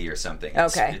Kansas City or something,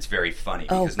 Okay. it's very funny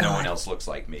Oh, because no one God. else looks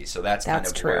like me. So that's kind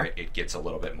That's of true. where it gets a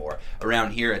little bit more.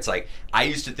 Around here, it's like I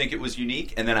used to think it was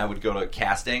unique, and then I would go to a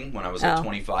casting when I was like Oh.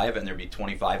 25, and there'd be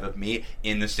 25 of me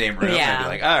in the same room. Yeah. And I'd be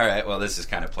like, all right, well, this is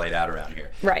kind of played out around here.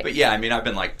 Right. But yeah, I mean, I've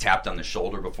been like tapped on the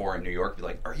shoulder before in New York, be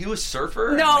like, are you a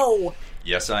surfer? And I'm no. like,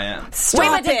 yes, I am. Stop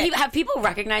Wait, but it. have people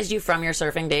recognized you from your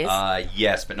surfing days?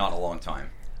 Yes, but not in a long time.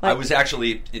 I was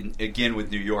actually, again, with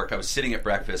New York, I was sitting at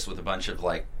breakfast with a bunch of,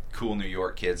 like, cool New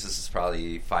York kids. This is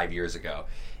probably 5 years ago.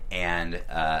 And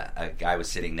a guy was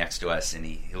sitting next to us, and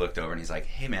he looked over, and he's like,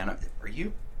 hey, man, are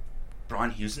you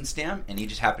Bron Heussenstamm? And he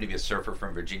just happened to be a surfer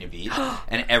from Virginia Beach.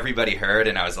 And everybody heard,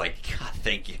 and I was like, God,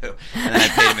 thank you. And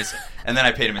then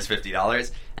I paid him his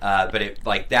 $50. But it,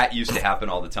 like, that used to happen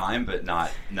all the time, but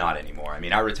not anymore. I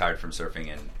mean, I retired from surfing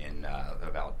in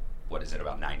about, what is it,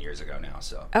 about 9 years ago now.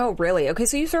 So Oh, really? Okay,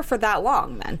 so you surfed for that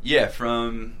long, then? yeah,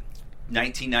 from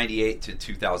 1998 to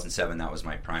 2007, that was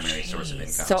my primary source of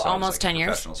income. So I was almost like 10 a years?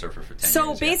 professional surfer for 10 So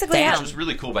years. basically- yeah. Damn. Which was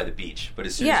really cool by the beach. But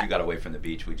as soon Yeah. as you got away from the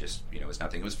beach, we just, it was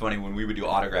nothing. It was funny when we would do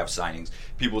autograph signings.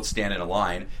 People would stand in a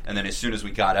line, and then as soon as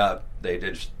we got up, they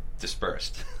just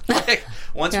dispersed. Like,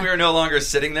 once we were no longer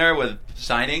sitting there with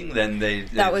signing, then they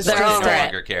That was no their own.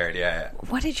 longer cared. Yeah.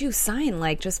 What did you sign?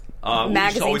 Like, just We just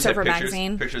magazine, always had surfer pictures,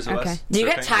 magazine? Pictures of Okay. us. Do you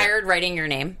get surfing. tired writing your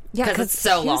name? Yeah, Because it's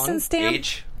so long. Heussenstamm?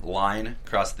 H, line,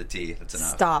 cross the T. That's enough.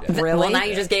 Stop, Yeah. really? Well, now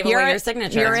you just gave away your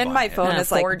signature. You're That's in my fine, phone yeah.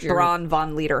 as like Forge your- Bron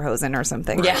von Lederhosen or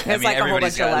something. Yeah. It's I mean, like a whole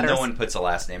everybody's bunch of letters. no one puts a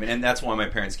last name, and that's why my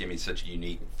parents gave me such a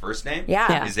unique first name.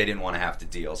 Yeah. Is they didn't want to have to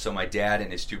deal. So my dad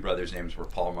and his two brothers' names were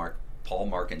Paul, Mark,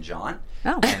 and John.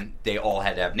 Oh. And they all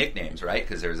had to have nicknames, right?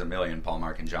 Because there's a million Paul,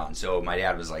 Mark, and John. So my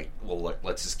dad was like, well, look,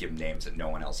 let's just give them names that no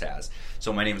one else has.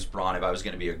 So my name's Bron. If I was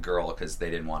going to be a girl, because they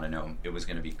didn't want to know, it was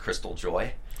going to be Crystal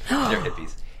Joy. They're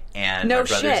hippies. And No my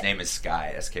brother's shit. name is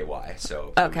Sky, S-K-Y.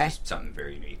 So Okay. it was just something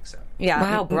very unique. So Yeah.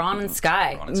 Wow, Bron and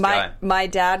Sky. Bron and Sky. My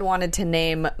dad wanted to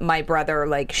name my brother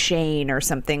like Shane or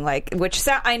something like, which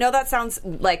I know that sounds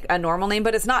like a normal name,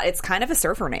 but it's not. It's kind of a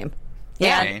surfer name.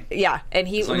 Yeah. Shane? Yeah, and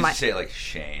he As long as my, you say it like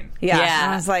Shane. yeah.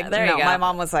 Yeah. I was like, There you no. go. My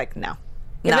mom was like, no.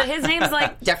 Yeah, No. but his name's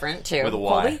like different too. With a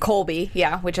Y. Colby,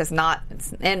 yeah, which is not,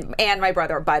 and my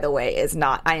brother, by the way, is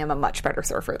not. I am a much better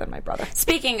surfer than my brother.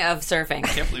 Speaking of surfing, I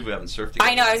can't believe we haven't surfed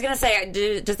together. I know. I was going to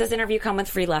say, does this interview come with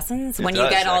free lessons when you does,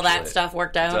 get all that actually. stuff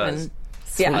worked It out? does. And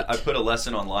Yeah. I put a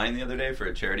lesson online the other day for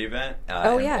a charity event.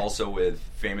 Oh, and yeah. also with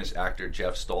famous actor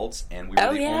Jeff Stoltz, and we were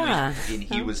Oh, the yeah. only. And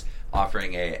he was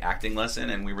offering a acting lesson,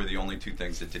 and we were the only two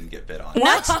things that didn't get bid on.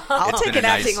 What? I'll It's take been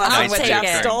an a acting nice, lesson nice with take Jeff it.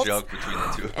 recurring Stoltz. joke between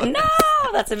the two of us.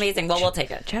 no, that's amazing. Well, we'll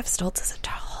take it. Jeff Stoltz is a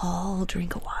tall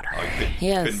drink of water. Oh, he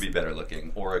Yes. couldn't be better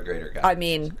looking or a greater guy. I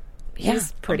mean,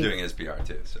 he's I'm pretty. doing his PR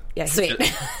too. So Yeah, he's Sweet. Just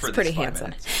He's for this pretty 5 handsome.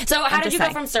 minutes. So, how did just you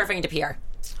go saying. from surfing to PR?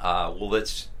 Well,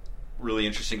 really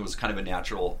interesting. It was kind of a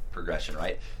natural progression,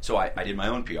 right? So I did my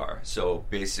own PR. So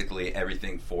basically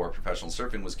everything for professional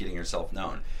surfing was getting yourself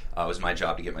known. It was my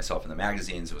job to get myself in the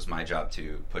magazines. It was my job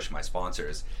to push my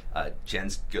sponsors.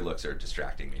 Jen's good looks are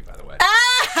distracting me, by the way.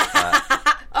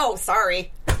 Oh,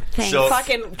 sorry. Thanks. So,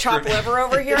 Fucking chopped liver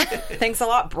over here. Thanks a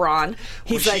lot, Bron.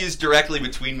 He's she is directly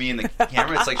between me and the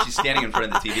camera. It's like she's standing in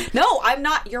front of the TV. No, I'm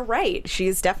not. You're right.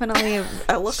 She's definitely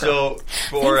a looker. So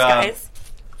Thanks,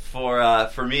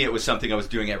 guys. for me, it was something I was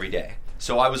doing every day.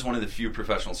 So I was one of the few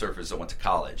professional surfers that went to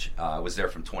college. I was there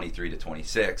from 23 to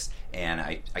 26, and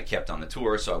I kept on the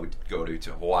tour. So I would go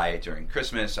to Hawaii during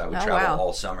Christmas. I would travel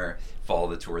all summer, follow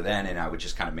the tour then, and I would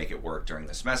just kind of make it work during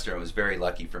the semester. It was very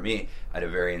lucky for me. I had a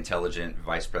very intelligent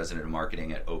vice president of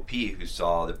marketing at OP who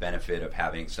saw the benefit of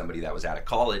having somebody that was out of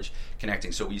college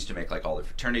connecting. So we used to make like all the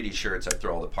fraternity shirts. I'd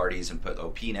throw all the parties and put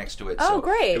OP next to it. Oh, so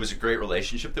great. It was a great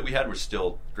relationship that we had. We're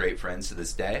still great friends to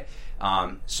this day.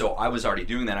 So I was already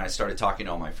doing that, and I started talking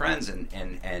to all my friends,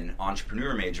 and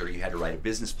entrepreneur major, you had to write a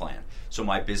business plan. So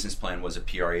my business plan was a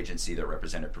PR agency that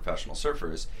represented professional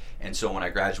surfers. And so when I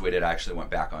graduated, I actually went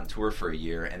back on tour for a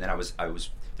year, and then there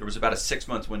was about a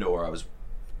 6-month window where I was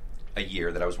a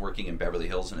year that I was working in Beverly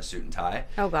Hills in a suit and tie.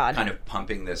 Oh, God. Kind of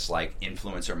pumping this like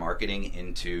influencer marketing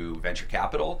into venture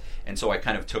capital. And so I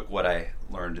kind of took what I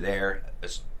learned there,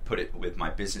 put it with my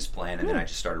business plan, and then I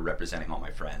just started representing all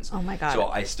my friends. Oh my God. So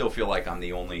I still feel like I'm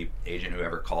the only agent who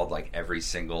ever called like every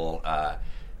single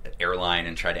airline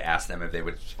and tried to ask them if they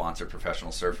would sponsor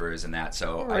professional surfers and that.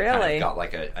 So I kind of got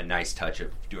like a nice touch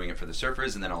of doing it for the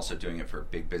surfers, and then also doing it for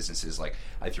big businesses. Like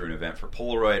I threw an event for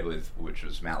Polaroid which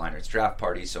was Matt Leinert's draft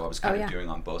party. So I was kind of doing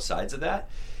on both sides of that.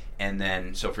 And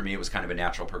then, so for me, it was kind of a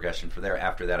natural progression for there.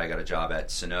 After that, I got a job at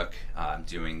Sanuk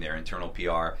doing their internal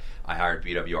PR. I hired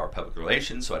BWR Public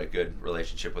Relations, so I had a good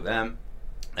relationship with them.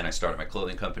 And I started my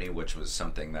clothing company, which was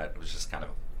something that was just kind of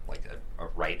like a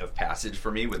rite of passage for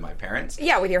me with my parents.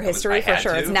 Yeah, with your history, for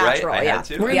sure. It's natural, right?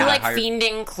 yeah. Were you like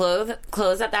fiending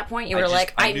clothes at that point? You were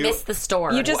like, I missed the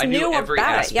store. You just I knew knew every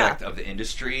about aspect it, of the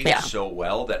industry so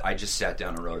well that I just sat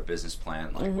down and wrote a business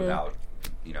plan like without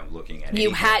looking at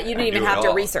you didn't even have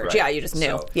to research. Right. Yeah, you just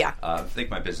knew. So, I think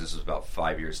my business was about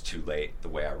 5 years too late the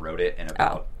way I wrote it, and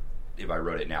about if I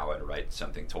wrote it now, I'd write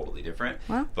something totally different.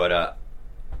 Well. But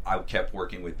I kept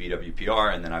working with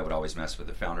BWPR, and then I would always mess with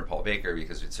the founder, Paul Baker,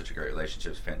 because we had such a great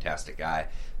relationship. He's a fantastic guy,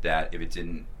 that if it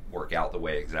didn't work out the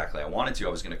way exactly I wanted to,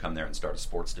 I was going to come there and start a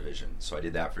sports division. So I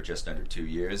did that for just under 2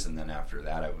 years, and then after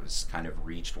that I was kind of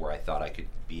reached where I thought I could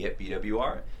be at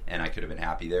BWR, and I could have been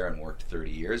happy there and worked 30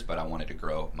 years, but I wanted to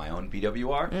grow my own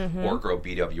BWR or grow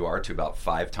BWR to about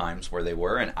 5 times where they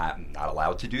were, and I'm not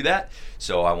allowed to do that,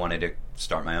 so I wanted to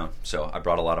start my own. So I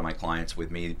brought a lot of my clients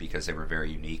with me because they were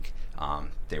very unique.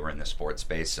 They were in the sports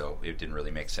space, so it didn't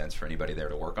really make sense for anybody there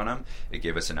to work on them. It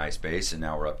gave us a nice base, and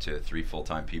now we're up to 3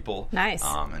 full-time people. Nice.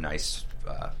 A nice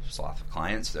swath of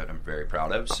clients that I'm very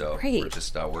proud of. So Great. we're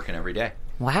just working every day.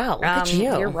 Wow, look at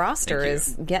you. Your roster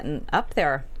is getting up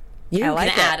there. You I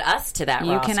like can add us to that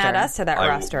roster. You can add us to that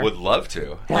roster. I would love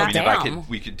to. Yeah. I mean, if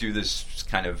we could do this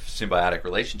kind of symbiotic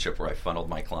relationship where I funneled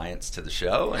my clients to the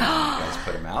show and you guys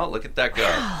put them out. Look at that go.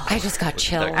 I just got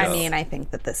chills. I mean, I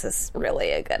think that this is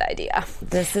really a good idea.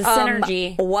 This is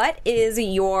synergy. What is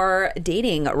your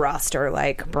dating roster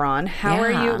like, Bron? How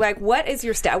are you? Like, what is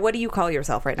your What do you call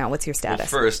yourself right now? What's your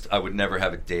status? Well, first, I would never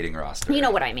have a dating roster. You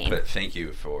know what I mean. But thank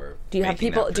you for do you have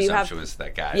people? That do you have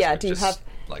that guys? Yeah. Do you have?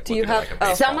 Like, do you have?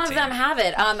 Some of them have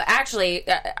it. Actually,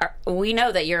 we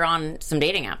know that you're on some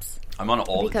dating apps. I'm on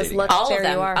all the dating apps. All there of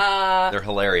them. You are. They're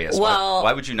hilarious. Well,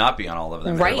 why would you not be on all of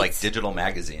them? Right. They're like digital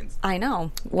magazines. I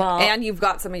know. Well, and you've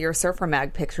got some of your Surfer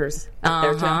Mag pictures up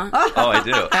there too. Oh, I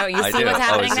do. Oh, you see what's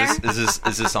happening there?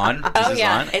 Is this on?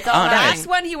 It's all That's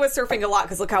when he was surfing a lot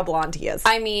because look how blonde he is.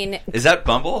 I mean, is that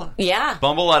Bumble? Yeah.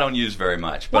 Bumble I don't use very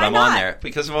much, but Why I'm not? on there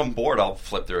because if I'm bored, I'll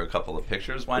flip through a couple of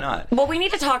pictures. Why not? Well, we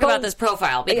need to talk about this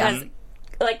profile because.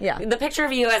 The picture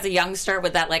of you as a youngster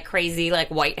with that like crazy like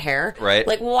white hair, right?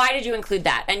 Like, why did you include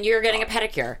that? And you're getting a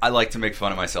pedicure. I like to make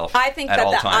fun of myself. I think at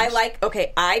all times. I like.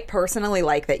 Okay, I personally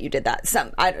like that you did that.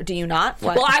 Do you not?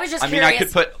 Well, I was just. Curious. I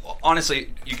could put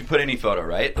honestly. You could put any photo,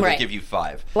 right? It'll give you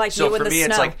 5. Like so you with for the me, snow.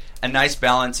 it's like a nice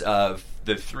balance of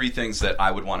the 3 things that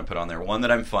I would want to put on there. 1, that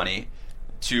I'm funny.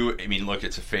 2, I mean, look,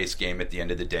 it's a face game at the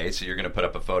end of the day, so you're going to put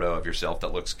up a photo of yourself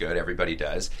that looks good. Everybody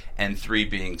does. And 3,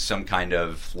 being some kind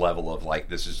of level of, like,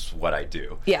 this is what I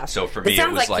do. Yeah. So for me, it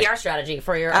sounds was like PR strategy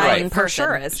for your own person. For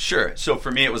sure is. Sure. So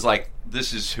for me, it was like,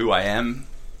 this is who I am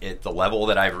at the level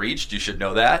that I've reached. You should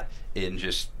know that in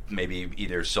just maybe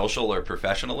either social or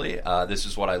professionally. This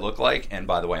is what I look like. And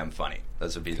by the way, I'm funny.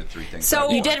 Those would be the 3 things.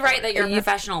 So you did write that you're a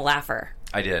professional laugher.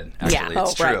 I did, actually. Yeah.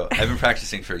 It's true. I've been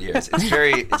practicing for years. It's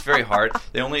very hard.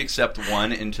 They only accept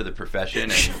one into the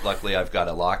profession, and luckily I've got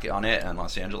a lock on it in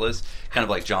Los Angeles. Kind of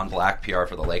like John Black, PR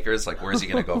for the Lakers. Like, where's he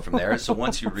going to go from there? So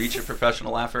once you reach a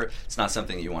professional laugher, it's not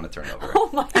something that you want to turn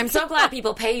over. I'm so glad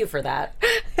people pay you for that.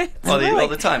 Well, they do all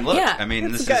the time. Look, Yeah. I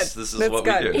mean, this is That's what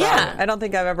good. we do. Yeah. I don't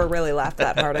think I've ever really laughed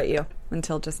that hard at you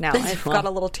until just now. I've got a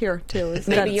little tear, too. It's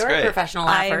Maybe good. you're great. a professional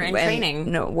laugher in training.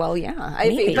 No, well, yeah.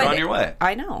 Maybe. You're on your way.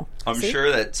 I know. I'm See?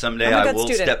 sure that someday I'm a I good will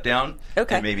student. step down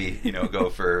Okay. and maybe go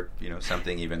for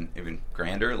something even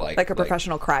grander, like a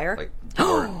professional crier? like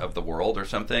Tour of the World or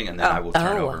something, and then I will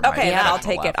turn over. Okay, my then I'll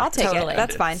professional take it. I'll laugher. take Totally. it.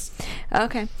 That's fine.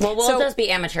 Okay. Well, we'll So- just be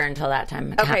amateur until that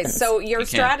time Okay, happens. so your You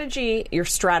can.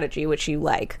 strategy, which you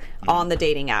like on the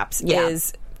dating apps, Yeah.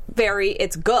 is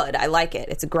it's good. I like it.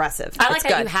 It's aggressive. I like it's that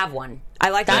good. you have one. I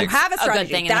like that you That's have a a good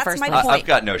strategy. thing in the That's first my place. point. I've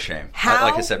got no shame. How-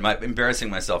 Like I said, embarrassing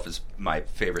myself is my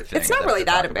favorite thing. It's not I really have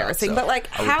to that talk about, embarrassing, so but, like,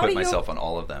 I would how put do you- myself on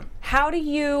all of them. How do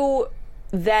you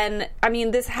then, I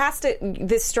mean, this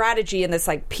strategy and this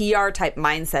like PR type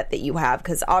mindset that you have,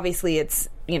 because obviously it's,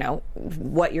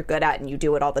 what you're good at and you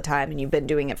do it all the time and you've been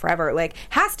doing it forever, like,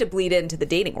 has to bleed into the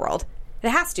dating world. It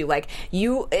has to. Like,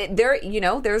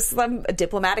 there's some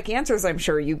diplomatic answers I'm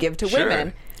sure you give to Sure.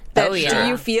 women. Oh, yeah. Do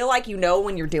you feel like you know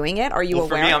when you're doing it? Are you Well,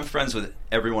 aware? for me, I'm friends with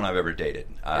everyone I've ever dated.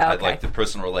 I Okay. like the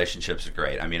personal relationships are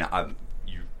great. I mean,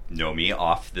 you know me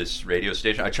off this radio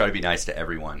station. I try to be nice to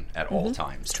everyone at all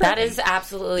times. That is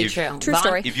absolutely If- true. True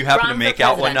story. If you happen Bron to make for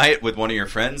out one president. night with one of your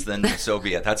friends, then so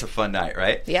be it. That's a fun night,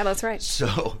 right? Yeah, that's right.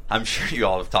 So I'm sure you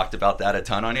all have talked about that a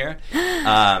ton on here.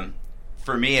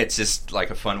 For me, it's just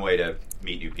like a fun way to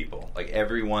meet new people. Like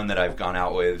everyone that I've gone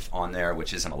out with on there,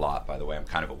 which isn't a lot, by the way. I'm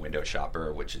kind of a window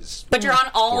shopper, which is. But you're on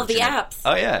all of the fortunate. apps.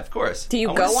 Oh yeah, of course. Do you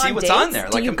I wanna go see on what's dates? on there?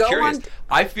 Do Like you I'm go curious. on-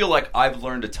 I feel like I've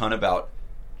learned a ton about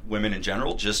women in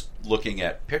general just looking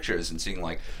at pictures and seeing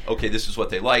like, okay, this is what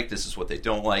they like, this is what they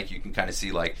don't like. You can kind of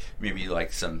see like maybe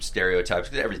like some stereotypes,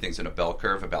 because everything's in a bell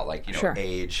curve about like Sure.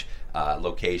 age,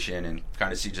 location, and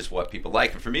kind of see just what people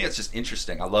like. And for me, it's just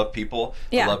interesting. I love people.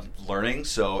 Yeah. I love learning.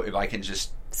 So if I can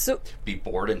just So be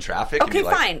bored in traffic, and okay, be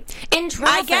like, fine. In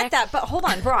traffic. I get that, but hold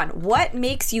on, Bron. What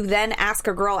makes you then ask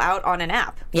a girl out on an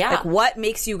app? Yeah. Like, what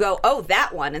makes you go, oh,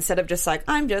 that one, instead of just like,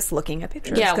 I'm just looking at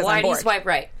pictures? Yeah, 'cause why I'm do you bored. swipe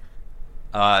right?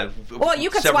 Well, you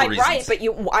could several swipe right,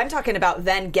 reasons. but I'm talking about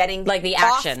then getting Like the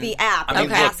off action. the app I mean, and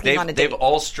look, asking on a date. they've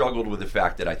all struggled with the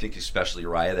fact that I think, especially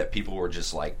Raya, that people were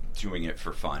just like doing it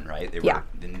for fun, right? They were, Yeah.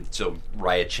 And so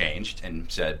Raya changed and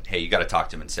said, "Hey, you got to talk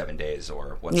to him in 7 days,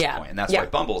 or what's Yeah. the point?" And that's Yeah. why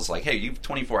Bumble's like, "Hey, you've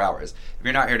 24 hours. If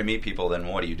you're not here to meet people, then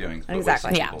what are you doing? But Exactly.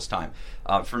 wasting Yeah. people's time."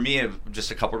 For me,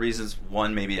 just a couple reasons.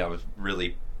 One, maybe I was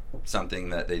really.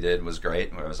 Something that they did was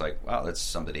great, where I was like, wow, that's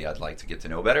somebody I'd like to get to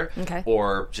know better. Okay.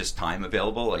 Or just time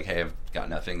available, like, hey, I've got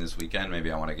nothing this weekend,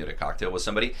 maybe I want to get a cocktail with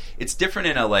somebody. It's different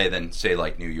in LA than, say,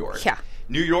 like New York. Yeah.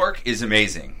 New York is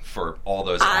amazing for all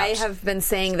those apps. I have been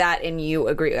saying that, and you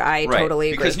agree. I Right.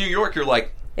 totally agree. Because New York, you're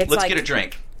like, It's let's like- get a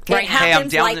drink. It Right now. Hey, I'm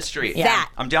happens down like the street. that.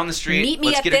 I'm down the street. Meet me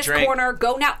let's at get this a drink. corner.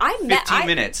 Go now. 15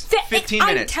 minutes. 15 I'm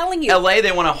minutes. telling you. LA,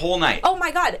 they want a whole night. Oh my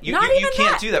God. You not even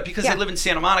can't that. do that because Yeah. they live in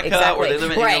Santa Monica Exactly. or they live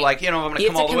in, and Right. you're like, I'm going to You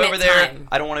come have all to the way over commit there. time.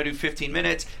 I don't want to do 15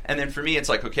 minutes. And then for me, it's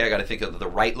like, okay, I got to think of the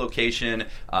right location.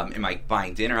 Am I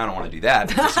buying dinner? I don't want to do that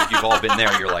because if you've all been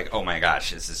there, you're like, oh my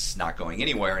gosh, this is not going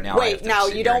anywhere. Now I have Wait, to now sit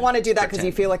you here don't and want to do that because you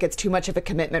pretend. feel like it's too much of a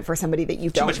commitment for somebody that you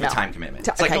Too don't much know. of a time commitment.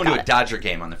 It's Okay, like going to got a it. Dodger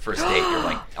game on the first date. You're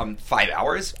like, 5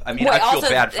 hours? I mean, Well, I feel also-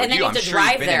 bad for and then you. you I'm have to sure you've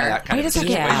drive been there. in that kind Wait of a second.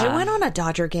 situation. Yeah. I went on a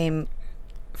Dodger game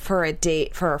for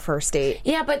a first date.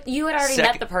 Yeah, but you had already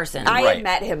Second- met the person. I Right. had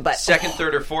met him, but Second,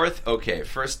 third, or fourth, okay.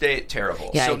 First date,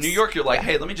 terrible. So Yikes. New York, you're like,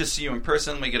 hey, let me just see you in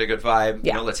person. Let me get a good vibe.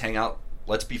 Yeah. Let's hang out.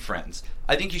 Let's be friends.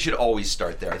 I think you should always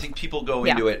start there. I think people go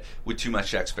Yeah. into it with too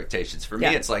much expectations. For me,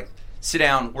 Yeah. it's like, sit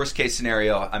down. Worst case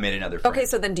scenario, I made another friend. Okay,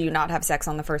 so then do you not have sex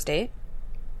on the first date?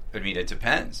 I mean, it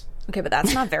depends. Okay, but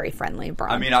that's not very friendly,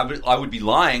 Bron. I mean, I would be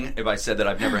lying if I said that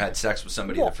I've never had sex with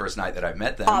somebody the first night that I've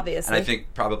met them. Obviously. And I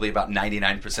think probably about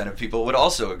 99% of people would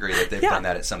also agree that they've Yeah. done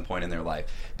that at some point in their life.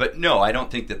 But no, I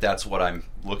don't think that that's what I'm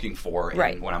looking for. And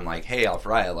Right. when I'm like, hey,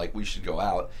 Alfraya, like, we should go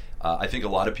out. I think a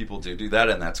lot of people do that,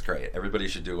 and that's great. Everybody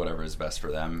should do whatever is best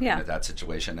for them Yeah. in that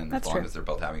situation. And That's as long true. as they're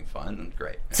both having fun,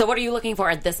 great. So what are you looking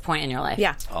for at this point in your life?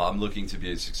 yeah. I'm looking to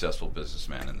be a successful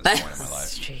businessman in this point in my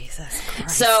life. Jesus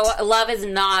Christ. So love is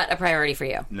not a priority for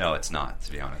you. No, it's not,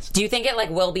 to be honest. Do you think it like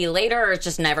will be later, or it's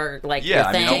just never like Yeah, your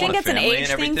I mean, thing? I do you think want a it's an family age and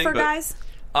thing everything, for but- guys?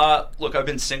 Look, I've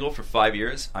been single for 5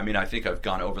 years. I mean, I think I've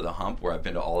gone over the hump where I've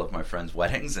been to all of my friends'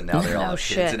 weddings, and now they all No have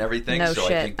shit. kids and everything. No so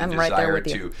shit. I think the I'm right there desire with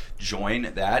you. to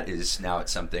join that is now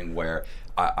it's something where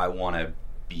I want to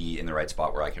be in the right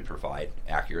spot where I can provide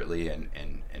accurately and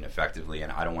and effectively,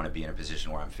 and I don't want to be in a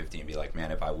position where I'm 50 and be like,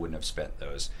 man, if I wouldn't have spent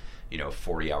those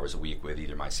 40 hours a week with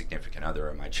either my significant other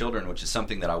or my children, which is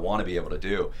something that I want to be able to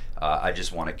do. I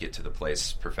just want to get to the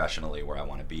place professionally where I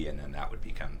want to be, and then that would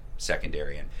become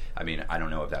secondary. And I mean, I don't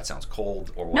know if that sounds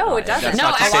cold or what. No, it doesn't. No,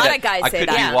 a lot of guys I say could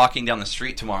that. be walking down the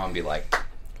street tomorrow and be like,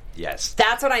 yes.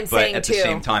 That's what I'm saying, But at too. the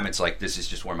same time, it's like, this is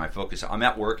just where my focus is. I'm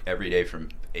at work every day from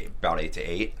about 8 to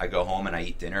 8. I go home and I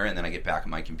eat dinner, and then I get back on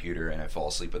my computer and I fall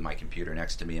asleep with my computer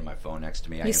next to me and my phone next to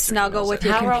me. You snuggle with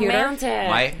your How computer? romantic.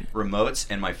 My remotes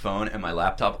and my phone and my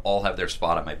laptop all have their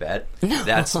spot on my bed.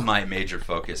 That's my major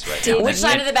focus right now. Which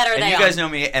side of the bed are and they you on? guys know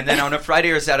me. And then on a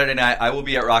Friday or Saturday night, I will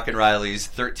be at Rockin' Riley's,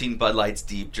 13 Bud Lights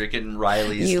deep, drinking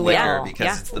Riley's You liquor will.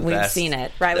 because it's the We've best. seen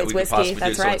it. that Riley's we could whiskey, possibly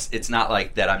that's do. right. So it's not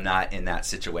like that I'm not in that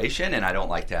situation, and I don't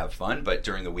like to have fun. But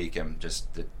during the week,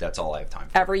 that's all I have time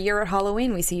for. Every year at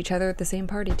Halloween, we see each other at the same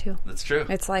party, too. That's true.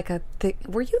 It's like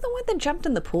were you the one that jumped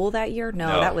in the pool that year?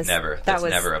 No, that was never. That That's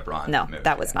was never a Bron No, move.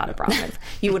 that was Yeah, not no. a Bron move.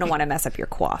 You wouldn't want to mess up your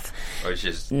coif. Or it's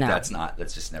just No. that's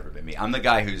just never been me. I'm the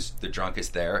guy who's the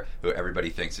drunkest there, who everybody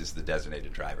thinks is the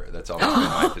designated driver. That's always been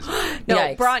my position. No,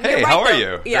 Yikes. Bron, Hey, you're right, how are though.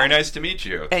 you? Yeah. Very nice to meet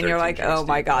you. And you're 13 like, drinks oh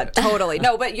my deep. God, Yeah. totally.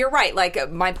 No, but you're right.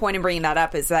 Like, my point in bringing that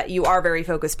up is that you are very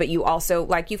focused, but you also,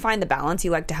 like, you find the balance.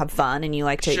 You like to have fun, and you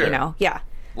like to, Sure. yeah.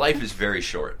 Life is very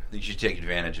short. You should take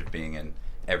advantage of being in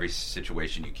every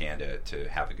situation you can to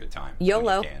have a good time. when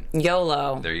YOLO. you can.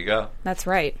 YOLO. There you go. That's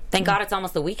right. Thank God it's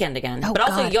almost the weekend again. Oh, but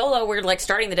also God. YOLO, we're like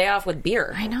starting the day off with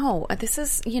beer. I know. This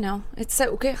is, it's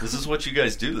so good. This is what you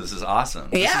guys do. This is awesome.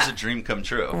 Yeah. This is a dream come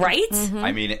true. Right?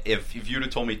 I mean, if you'd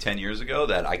have told me 10 years ago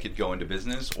that I could go into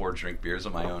business or drink beers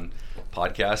on my own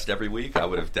podcast every week, I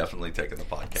would have definitely taken the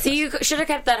podcast. So you should have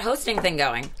kept that hosting thing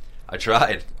going. I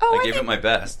tried. Oh, I I gave think- it my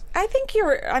best. I think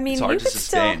It's hard you to could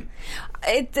sustain.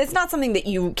 still. It's not something that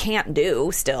you can't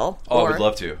do still. Oh, I or- would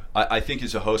love to. I think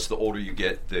as a host, the older you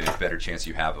get, the better chance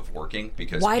you have of working.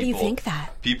 Because Why do you think that?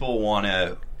 People want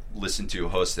to listen to a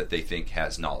host that they think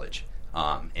has knowledge.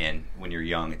 And when you're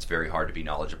young, it's very hard to be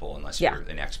knowledgeable unless Yeah. you're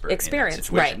an expert Experience, in that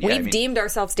situation. right? Yeah, I We've mean, deemed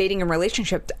ourselves dating and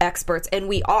relationship experts, and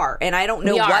we are. And I don't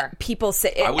know We are. what people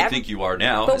say. I would think you are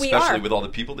now, But we especially are. with all the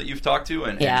people that you've talked to.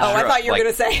 And Yeah. and Oh, I sure, thought you were like,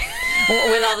 going to say.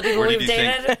 With all the people Where did we've you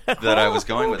dated. think that I was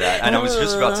going with that? And I was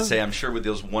just about to say, I'm sure with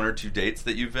those 1 or 2 dates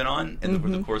that you've been on in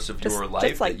the course of your life,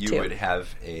 just like that you 2. would have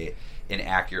an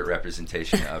accurate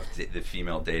representation of the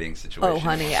female dating situation. Oh,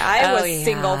 honey, I Oh, was yeah.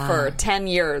 single for 10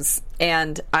 years,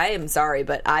 and I am sorry,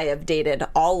 but I have dated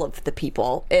all of the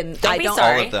people, and Don't I be don't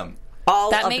sorry. All of them.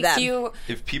 all That of makes them. you.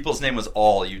 If people's name was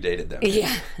all, you dated them.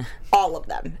 Yeah. all of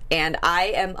them, and I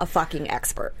am a fucking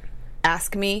expert.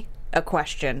 Ask me a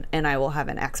question, and I will have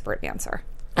an expert answer.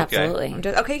 Okay.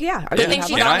 Absolutely. Okay, yeah. You think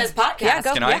she's Can on I? this podcast? Yeah,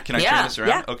 go. Can I Yeah. turn Yeah. this around?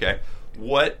 Yeah. Okay.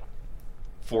 What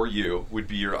for you would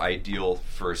be your ideal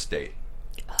first date?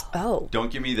 Oh,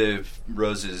 Don't give me the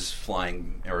roses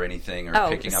flying or anything or Oh,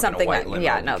 picking up in a something white that- limo.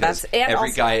 yeah, no, because that's- and every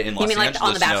also- guy in Los mean like on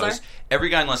Angeles The Bachelor? knows. Every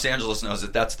guy in Los Angeles knows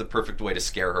that that's the perfect way to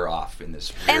scare her off in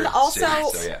this weird and also,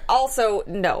 city. So,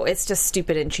 yeah. no, it's just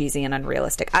stupid and cheesy and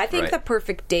unrealistic. I think Right. the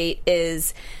perfect date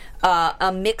is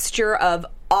a mixture of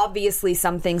obviously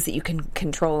some things that you can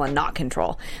control and not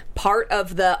control. Part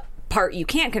of the part you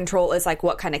can't control is like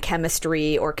what kind of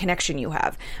chemistry or connection you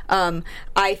have.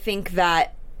 I think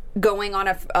that going on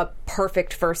a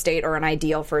perfect first date or an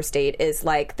ideal first date is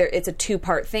like it's a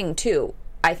 2-part thing too.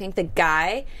 I think the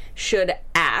guy should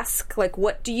ask, like,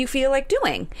 what do you feel like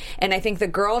doing? And I think the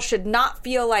girl should not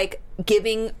feel like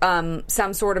giving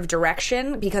some sort of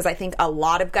direction, because I think a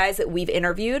lot of guys that we've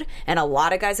interviewed and a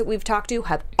lot of guys that we've talked to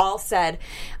have all said,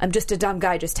 I'm just a dumb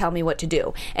guy, just tell me what to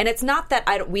do. And it's not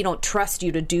that we don't trust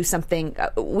you to do something.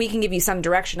 We can give you some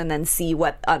direction and then see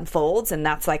what unfolds, and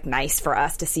that's like nice for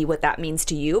us to see what that means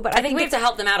to you. But I think we have to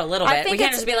help them out a little I bit. think We can't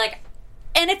it's- just be like,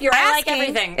 and if you're I like asking,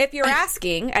 everything. if you're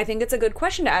asking, I think it's a good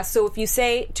question to ask. So if you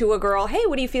say to a girl, "Hey,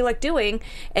 what do you feel like doing?"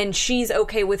 and she's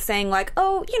okay with saying like,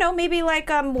 "Oh, maybe like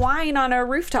wine on a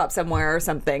rooftop somewhere or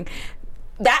something,"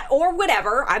 that or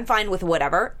whatever, I'm fine with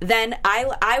whatever. Then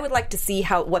I would like to see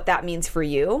what that means for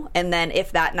you, and then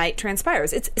if that night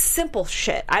transpires, it's simple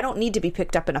shit. I don't need to be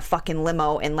picked up in a fucking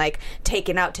limo and like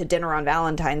taken out to dinner on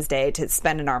Valentine's Day to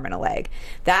spend an arm and a leg.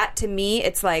 That to me,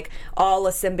 it's like all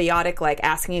a symbiotic, like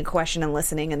asking a question and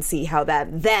listening and see how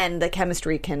then the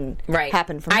chemistry can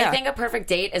happen from there. I think a perfect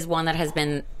date is one that has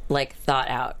been like thought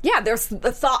out. Yeah, there's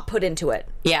the thought put into it.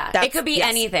 Yeah, That's- it could be yes.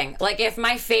 anything. Like if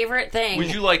my favorite thing.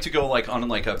 Would you like to go like on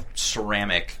like a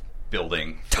ceramic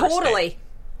building? first Totally. date?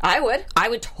 I would. I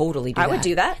would totally do that. I would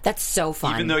do that. That's so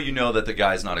fun. Even though you know that the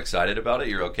guy's not excited about it,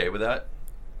 you're okay with that?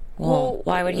 Well,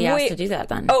 why would he ask to do that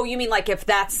then? Oh, you mean like if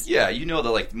that's... Yeah, you know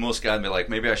that like most guys be like,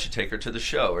 maybe I should take her to the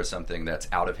show or something that's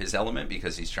out of his element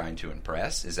because he's trying to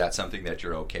impress. Is that something that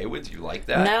you're okay with? Do you like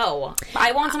that? No.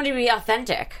 I want somebody to be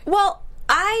authentic. Well,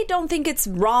 I don't think it's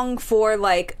wrong for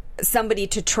like somebody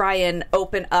to try and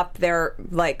open up their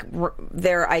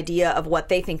their idea of what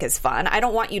they think is fun. I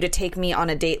don't want you to take me on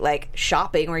a date like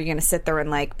shopping where you're going to sit there and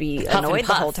like be annoyed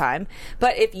the whole time.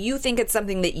 But if you think it's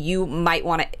something that you might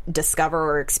want to discover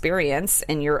or experience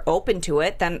and you're open to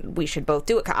it, then we should both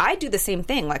do it. I do the same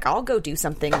thing. Like I'll go do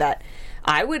something that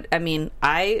I would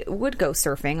go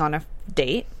surfing on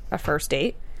a first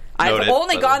date. I've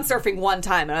only gone surfing one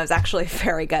time, and I was actually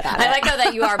very good at it. I like though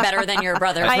that you are better than your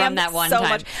brother from that one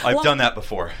time. I've done that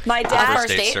before. My dad first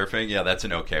date surfing, yeah, that's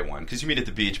an okay one because you meet at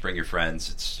the beach, bring your friends.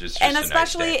 It's just and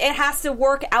especially a nice day. It has to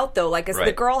work out though. Like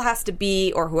the girl has to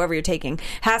be, or whoever you're taking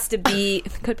has to be.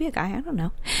 Could be a guy. I don't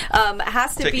know.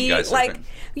 Has to be like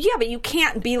but you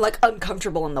can't be like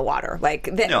uncomfortable in the water. Like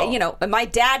you know, my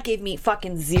dad gave me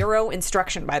fucking zero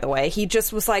instruction. By the way, he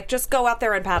just was like, just go out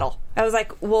there and paddle. I was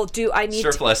like, well, I need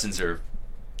surf lessons are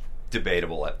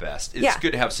debatable at best. It's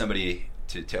good to have somebody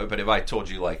to tell, but if I told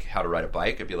you like how to ride a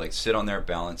bike, I'd be like, sit on there,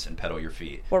 balance, and pedal your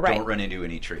feet. Well, right. Don't run into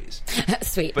any trees.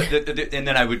 Sweet. But and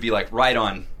then I would be like, ride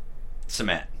on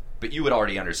cement. But you would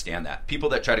already understand that. People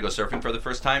that try to go surfing for the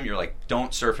first time, you're like,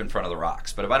 don't surf in front of the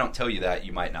rocks. But if I don't tell you that,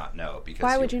 you might not know because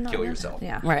why would you not kill know yourself. That?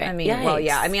 Yeah, right. I mean,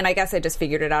 I mean, I guess I just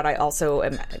figured it out. I also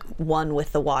am one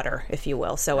with the water, if you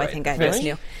will. So I think I just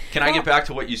knew. Can I get back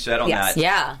to what you said on that?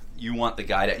 Yeah. You don't want the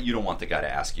guy to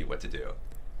ask you what to do.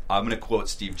 I'm going to quote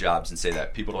Steve Jobs and say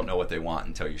that people don't know what they want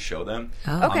until you show them.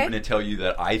 Oh. Okay. I'm going to tell you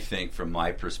that I think from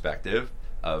my perspective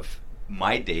of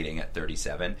my dating at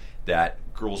 37 that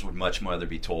girls would much rather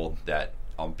be told that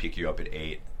I'll pick you up at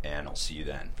 8 and I'll see you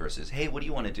then versus, hey, what do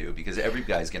you want to do? Because every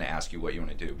guy's going to ask you what you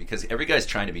want to do because every guy's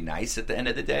trying to be nice at the end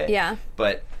of the day. Yeah.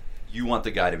 But you want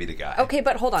the guy to be the guy. Okay,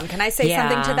 but hold on. Can I say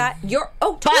something to that?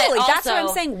 Totally. But That's what I'm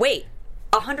saying. Wait.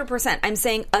 100%. I'm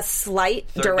saying a slight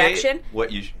Third direction.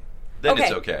 Date,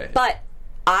 it's okay. But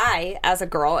I, as a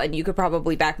girl, and you could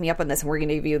probably back me up on this, and we're going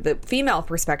to give you the female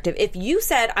perspective. If you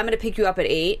said, I'm going to pick you up at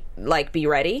 8, like, be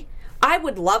ready, I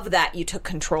would love that you took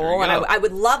control, and I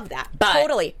would love that.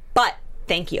 Totally. But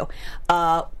thank you.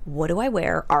 What do I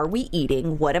wear? Are we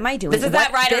eating? What am I doing? This is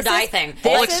that ride or die thing.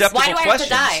 All acceptable why do I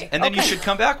questions. have to die? And then you should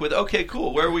come back with, okay,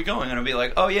 cool, where are we going? And I'll be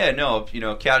like, oh yeah, no,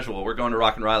 casual. We're going to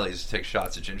Rock and Riley's to take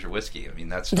shots of ginger whiskey. I mean,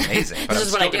 that's amazing. But I'm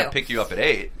still going to pick you up at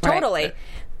 8. Totally. Right.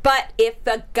 But if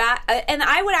the guy, and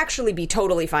I would actually be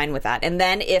totally fine with that. And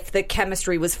then if the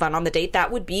chemistry was fun on the date,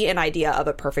 that would be an idea of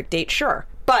a perfect date, sure.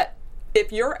 But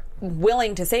if you're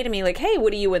willing to say to me, like, hey,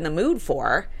 what are you in the mood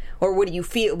for? Or what do you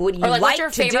feel? What do you like what's your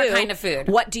to favorite do? kind of food?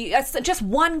 What do you? Just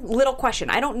one little question.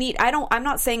 I'm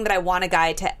not saying that I want a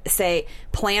guy to say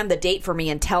plan the date for me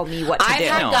and tell me what to do. I've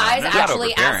had guys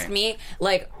actually ask me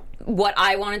like what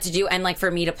I wanted to do and like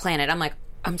for me to plan it. I'm like,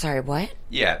 I'm sorry, what?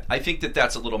 Yeah, I think that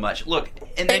that's a little much. Look,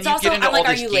 and then it's you also, get into I'm like, all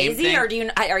are this you game lazy thing. or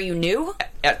are you new?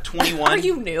 At 21, are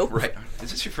you new? Right?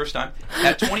 Is this your first time?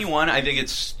 At 21, I think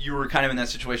you were kind of in that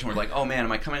situation where like, oh man,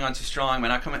 am I coming on too strong? Am I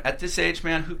not coming? At this age,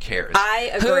 man, who cares?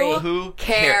 I agree. Who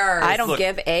cares? I don't Look,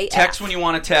 give a text F. when you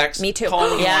want to text. Me too. Call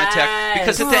when you want to text.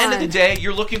 Because at the end of the God. day,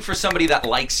 you're looking for somebody that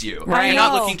likes you. Right. You're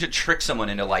not looking to trick someone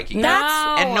into liking you.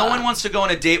 And no one wants to go on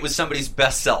a date with somebody's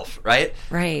best self, right?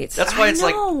 Right. That's why it's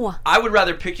know. like I would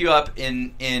rather pick you up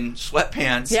in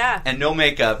sweatpants and no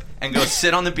makeup and go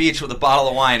sit on the beach with a bottle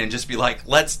of wine and just be like,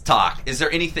 let's talk. Is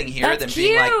there anything here That's than cute,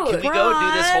 being like, can we go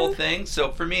do this Bron. whole thing? So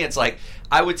for me, it's like,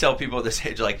 I would tell people at this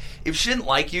age, like, if she didn't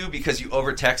like you because you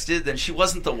over-texted, then she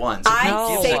wasn't the one. So I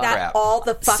who gives say a that crap? all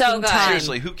the fucking So good. time.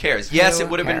 Seriously, who cares? Yes, Who it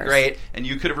would have been cares? great, and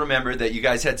you could have remembered that you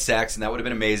guys had sex, and that would have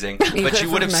been amazing. But you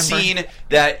could've would have remembered. seen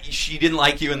that she didn't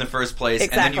like you in the first place,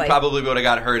 and then you Exactly. probably would have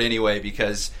got hurt anyway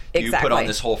because you put Exactly. on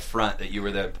this whole front that you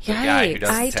were the guy who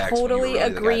doesn't I text. when you were totally really the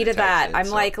guy agree to that. texted, I'm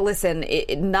so. like, listen,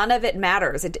 none of it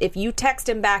matters. If you text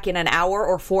him back in an hour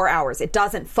or 4 hours, it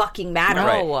doesn't fucking matter.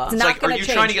 Right. It's It's not like, are going you to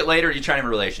change. trying to get laid or are you trying to have a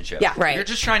relationship? Yeah. Right. If you're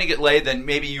just trying to get laid, then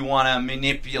maybe you want to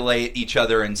manipulate each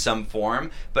other in some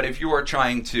form. But if you are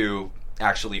trying to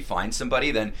actually find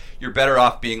somebody, then you're better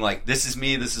off being like, this is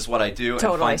me, this is what I do, and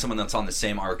Totally. find someone that's on the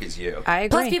same arc as you. I agree.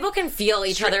 Plus, people can feel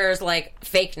each other's like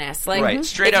fakeness. Like, Right,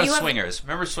 straight if out of you have- Swingers.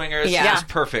 Remember Swingers? Yeah. It was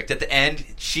perfect. At the end,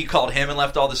 she called him and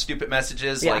left all the stupid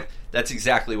messages. Yeah. Like, that's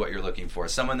exactly what you're looking for.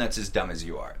 Someone that's as dumb as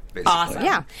you are, basically. Awesome.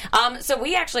 Yeah. So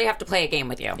we actually have to play a game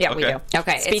with you. Yeah, we Okay. do.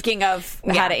 Okay. Speaking of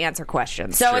how to answer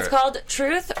questions. So Sure. it's called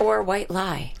Truth or White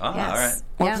Lie. Oh, Yes. all right.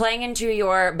 We're Yeah. playing into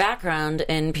your background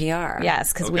in PR.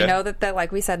 Yes, because we Okay. know that,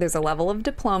 like we said, there's a level of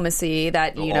diplomacy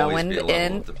that, you know, Always in be a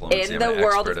level of diplomacy. in I'm the an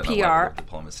world expert of in a level PR. of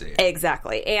diplomacy.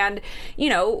 Exactly. And, you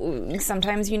know,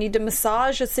 sometimes you need to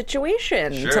massage a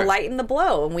situation Sure. to lighten the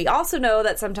blow. And we also know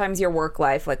that sometimes your work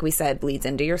life, like we said, bleeds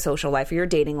into your social life or your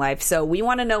dating life. So we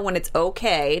want to know when it's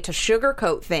okay to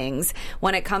sugarcoat things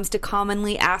when it comes to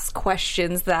commonly asked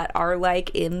questions that are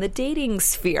like in the dating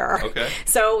sphere. Okay.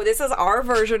 So this is our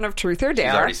version of Truth or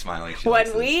Dare. She's already smiling. She likes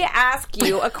When we ask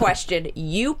you a question,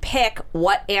 you pick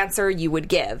what answer you would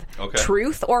give. Okay.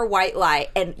 Truth or white lie,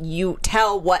 and you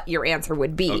tell what your answer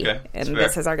would be. Okay, that's And fair.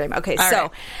 this is our game. Okay, All so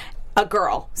right. a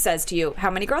girl says to you, how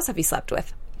many girls have you slept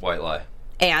with? White lie.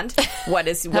 And what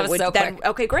is That was so then? quick.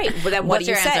 Okay, great. Well, then what What's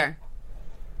do you your say? answer?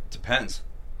 Depends.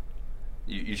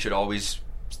 You should always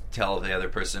tell the other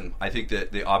person. I think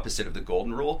that the opposite of the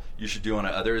golden rule, you should do unto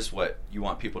others what you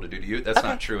want people to do to you. That's Okay.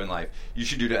 not true in life. You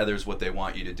should do to others what they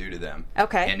want you to do to them.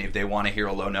 Okay. And if they want to hear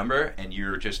a low number and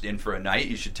you're just in for a night,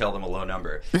 you should tell them a low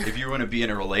number. If you want to be in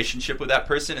a relationship with that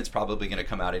person, it's probably going to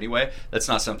come out anyway. That's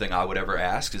not something I would ever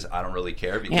ask because I don't really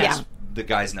care because Yeah. the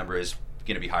guy's number is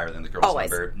going to be higher than the girl's Always.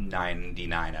 number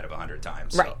 99 out of 100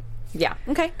 times. Right. So. Yeah.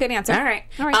 Okay, good answer. All right.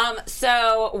 All right.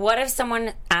 So what if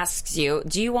someone asks you,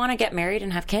 do you want to get married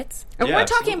and have kids? And Yeah, we're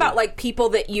absolutely. talking about like people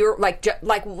that you're like,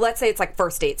 like let's say it's like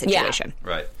first date situation.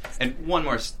 Right. And one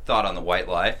more thought on the white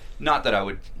lie. Not that I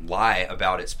would lie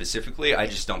about it specifically. I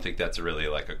just don't think that's really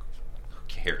like a... Who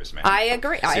cares, man? I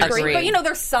agree. I Seriously. agree. But you know,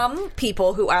 there's some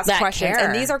people who ask That questions, care.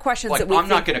 and these are questions Like, that we I'm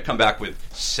not think- going to come back with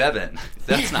 7.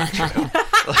 That's not true.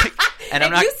 Like, and If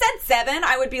I'm not... you said 7,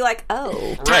 I would be like, oh.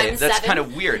 Right, Times that's 7, kind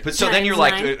of weird. But so then times you're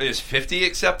like, 9. is 50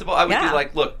 acceptable? I would Yeah. be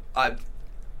like, look,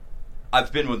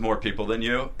 I've been with more people than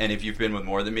you, and if you've been with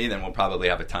more than me, then we'll probably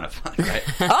have a ton of fun, right?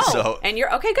 Oh, so and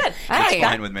you're okay. Good. that's Hey.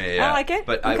 fine with me. Yeah. I like it.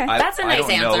 But Okay. That's a I nice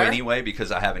don't know answer. anyway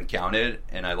because I haven't counted,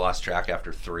 and I lost track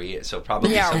after 3. So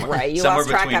probably Yeah, somewhere, right. You somewhere lost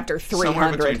track between, after Somewhere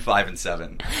 300. between 5 and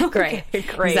 7. Great.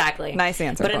 Great. Exactly. Nice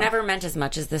answer, But it Bron. never meant as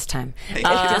much as this time.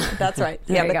 That's right.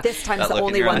 Yeah, There you but go. this time's That the look in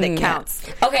only your one eye. that Yeah. counts.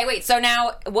 Okay, wait. So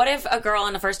now, what if a girl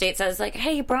on a first date says, like,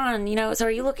 hey, Bron, you know, so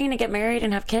are you looking to get married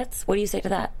and have kids? What do you say to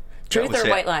that? I Truth would or say-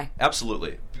 white lie?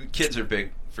 Absolutely. Kids are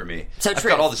big for me. So I've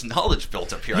truth. got all this knowledge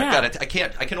built up here. Yeah. I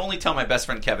can only tell my best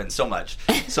friend Kevin so much.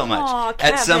 Aw,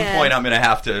 At some Kevin. point, I'm going to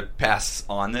have to pass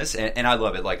on this, and I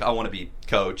love it. Like, I want to be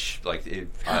coach. Like,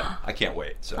 I can't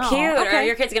wait. So. Cute. okay. Are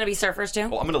your kids going to be surfers too?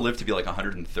 Well, I'm going to live to be like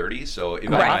 130, so if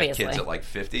Right. I have Obviously. kids at like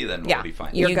 50, then Yeah, we'll be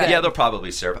fine. you're good. Yeah, they'll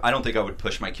probably surf. I don't think I would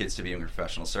push my kids to be a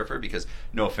professional surfer because,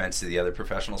 no offense to the other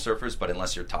professional surfers, but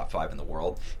unless you're top 5 in the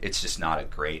world, it's just not a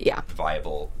great,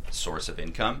 viable source of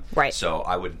income. Right. So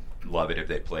I would love it if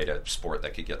they played a sport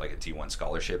that could get like a T1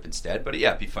 scholarship instead. But yeah,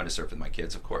 it'd be fun to surf with my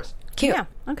kids, of course. Cute. Yeah.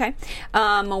 Okay.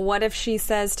 What if she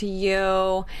says to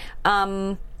you,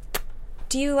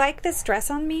 do you like this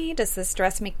dress on me? Does this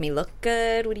dress make me look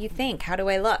good? What do you think? How do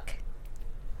I look?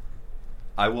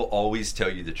 I will always tell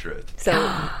you the truth, So,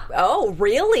 oh,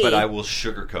 really? but I will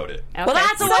sugarcoat it. Okay. Well,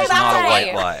 that's a Which white is not a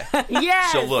lie. white lie.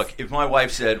 Yes. So look, if my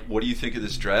wife said, "What do you think of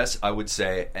this dress?" I would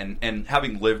say, and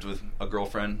having lived with a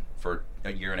girlfriend for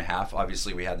a year and a half,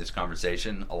 obviously we had this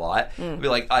conversation a lot. I'd be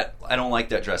like, I don't like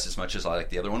that dress as much as I like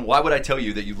the other one. Why would I tell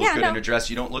you that you look good in a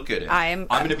dress you don't look good in? I'm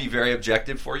going to be very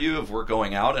objective for you if we're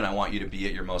going out and I want you to be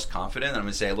at your most confident. And I'm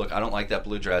going to say, look, I don't like that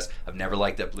blue dress. I've never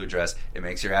liked that blue dress. It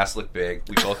makes your ass look big.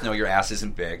 We both know your ass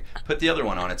isn't big. Put the other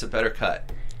one on. It's a better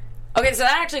cut. Okay, so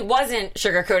that actually wasn't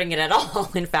sugarcoating it at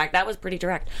all. In fact, that was pretty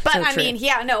direct. But So I true. mean,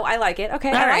 yeah, no, I like it. Okay,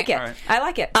 I right. like it. All right. I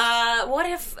like it. What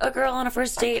if a girl on a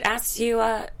first date asks you,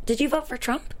 did you vote for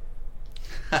Trump?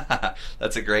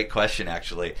 That's a great question,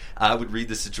 actually. I would read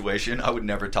the situation. I would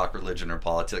never talk religion or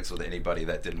politics with anybody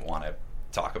that didn't want to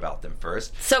talk about them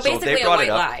first. So if they basically a brought white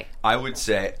it up, lie. I would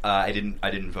say I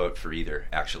didn't vote for either,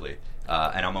 actually.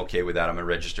 And I'm okay with that. I'm a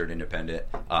registered independent.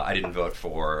 I didn't vote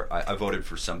for... I voted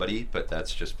for somebody, but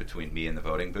that's just between me and the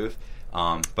voting booth.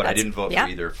 But I didn't vote for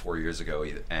either 4 years ago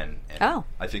either. And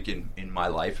I think in my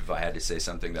life, if I had to say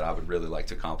something that I would really like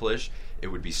to accomplish, it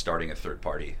would be starting a third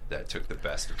party that took the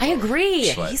best of both. I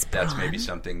agree. But Jeez, that's Bron. maybe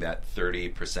something that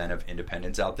 30% of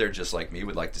independents out there, just like me,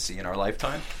 would like to see in our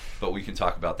lifetime. But we can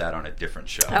talk about that on a different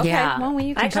show. Okay, Yeah. well,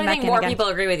 you can I actually come back think in more again. people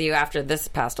agree with you after this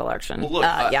past election. Well, look,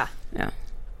 Yeah. Yeah.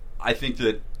 I think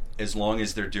that as long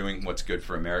as they're doing what's good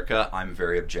for America, I'm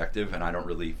very objective, and I don't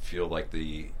really feel like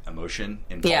the emotion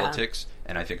in politics.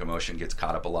 And I think emotion gets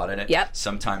caught up a lot in it. Yep.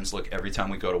 Sometimes, look, every time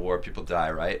we go to war, people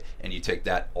die, right? And you take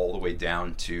that all the way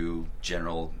down to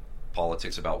general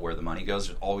politics about where the money goes.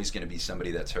 There's always going to be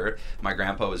somebody that's hurt. My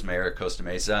grandpa was mayor at Costa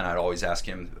Mesa, and I'd always ask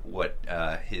him what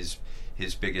his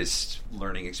biggest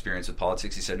learning experience with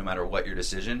politics. He said, no matter what your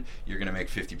decision, you're going to make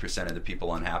 50% of the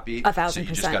people unhappy. 1,000%. So you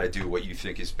just got to do what you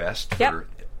think is best for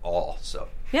all. So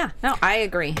yeah, no, I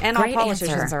agree. And Great all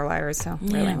politicians answer. are liars, so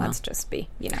really, let's just be,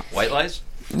 white lies?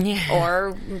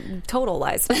 or total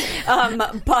lies.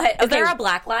 But Is there a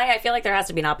black lie? I feel like there has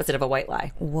to be an opposite of a white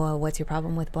lie. Well, what's your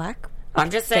problem with black? I'm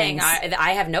just saying, Things.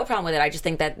 I have no problem with it. I just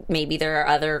think that maybe there are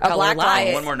other color black lie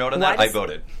lies. One more note on that. I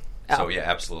voted. So yeah,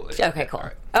 absolutely. Okay, cool. All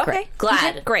right. Okay, Great.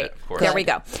 Glad. great. Of course. There we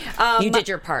go. You did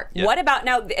your part. Yeah. What about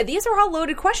now? These are all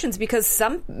loaded questions because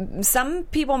some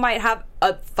people might have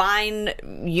a fine,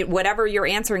 whatever you're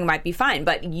answering might be fine,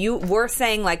 but we're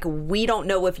saying like we don't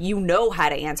know if you know how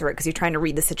to answer it because you're trying to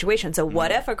read the situation. So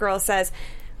what if a girl says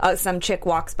some chick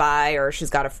walks by or she's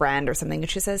got a friend or something and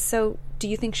she says, "So do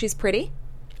you think she's pretty?"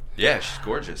 Yeah, she's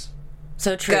gorgeous.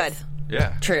 So truth.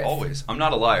 Yeah, Truth. Always. I'm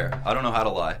not a liar. I don't know how to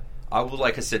lie. I will,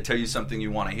 like I said, tell you something you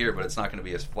want to hear, but it's not going to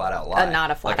be a flat out lie. Not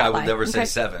a flat like out I would lie. never say Okay.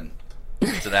 7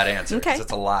 to that answer because Okay.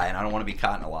 it's a lie, and I don't want to be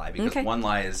caught in a lie because Okay. one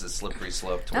lie is a slippery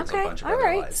slope towards a Okay, bunch of all other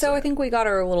right. lies. So I think we got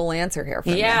our little answer here.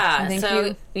 From Yeah, you. I think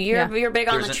so you're big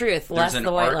on There's the an- truth, there's less an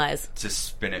the white art lies. to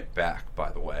spin it back, by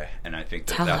the way, and I think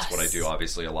Tell that's us. what I do.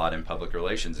 Obviously, a lot in public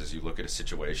relations is you look at a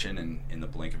situation, and in the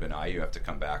blink of an eye, you have to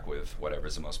come back with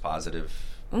whatever's the most positive.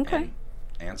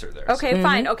 Answer there. Okay,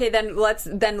 fine. Okay, then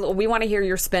we want to hear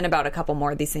your spin about a couple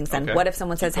more of these things. Then, Okay. what if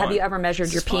someone says, Keep "Have going. you ever measured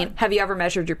This your is fine. Have you ever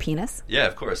measured your penis?" Yeah,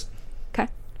 of course. Okay.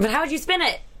 But how would you spin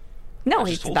it? No,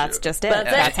 just told that's you. just it.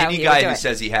 That's That's how Any he guy would do who it.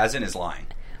 says he hasn't is lying.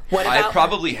 What I about-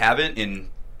 probably haven't in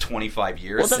 25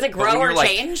 years. Well, does it But grow when you're or like-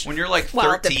 change? When you're like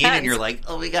Well, it 13 and depends. you're like,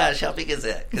 oh my gosh, how big is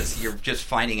it? Because you're just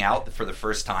finding out for the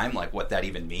first time like what that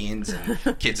even means and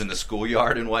kids in the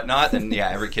schoolyard and whatnot. Then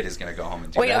yeah, every kid is going to go home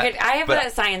and do Wait, that. okay, I have But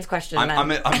a science question. I'm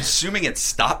then. assuming it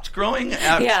stopped growing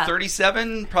at Yeah.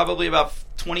 37, probably about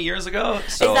 20ty years ago.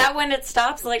 So Is that when it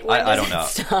stops? Like when I does don't know. it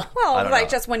stop? Well, I don't like know.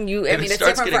 just when you. if I mean, it it's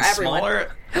starts different for getting everyone. smaller,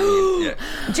 I mean,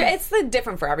 yeah. It's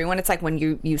different for everyone. It's like when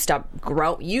you stop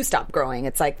growing.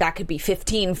 It's like that could be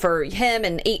 15 for him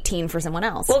and 18 for someone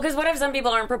else. Well, because what if some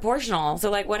people aren't proportional? So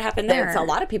like, what happened there? There's a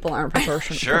lot of people aren't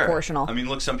Sure. proportional. I mean,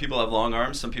 look, some people have long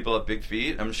arms, some people have big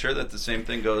feet. I'm sure that the same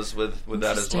thing goes with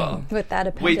that as well. With that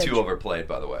Way appendage. too overplayed,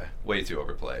 by the way. Way too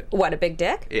overplayed. What, a big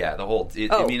dick? Yeah, the whole. I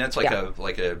Oh, mean, that's like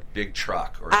a big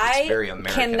truck, or it's very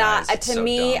Americanized. cannot. It's To so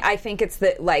me, dumb. I think it's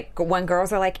that like when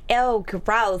girls are like, "Oh,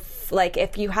 gross." Like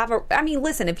if you have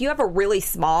listen, if you have a really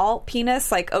small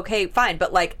penis, like okay, fine.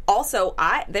 But like also,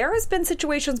 there has been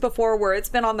situations before where it's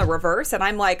been on the reverse, and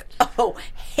I'm like, "Oh,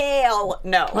 hell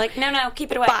no!" Like, no,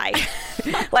 keep it away. Bye.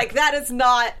 Like that is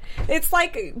not. It's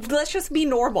like let's just be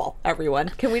normal, everyone.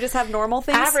 Can we just have normal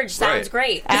things? Average sounds Right.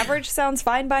 great. Average sounds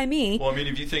fine by me. Well, I mean,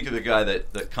 if you think of the guy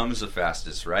that comes the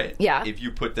fastest, right? Yeah. If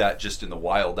you put that just in the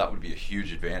wild, that would be a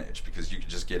huge advantage because you could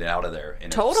just get out of there in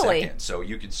Totally. a second. So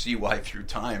you could see why through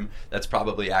time that's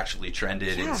probably actually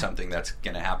trended Yeah. in something that's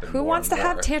going to happen. Who more wants to and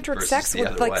have more tantric versus sex the with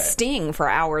other like way. Sting for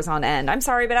hours on end? I'm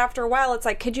sorry, but after a while, it's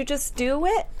like, could you just do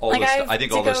it? All Like, this I stuff, I have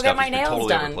think to all this go get stuff my has been nails totally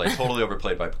done. overplayed. Totally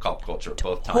overplayed by pop culture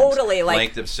both times. Totally, like-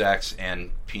 length of sex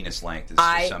and penis length is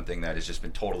I- just something that has just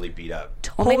been totally beat up.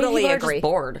 Well, maybe Totally people are agree. just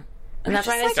bored, and that's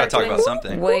why they like- start Gotta talk doing. about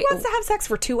something. Who Wait, wants to have sex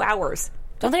for 2 hours?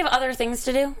 don't they have other things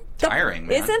to do? Tiring,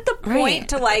 man. Isn't the point Right.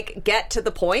 to like get to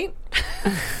the point?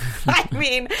 I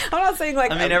mean, I'm not saying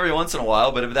like. I mean, every once in a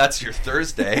while, but if that's your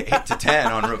Thursday, 8 to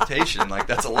 10 on rotation, like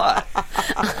that's a lot.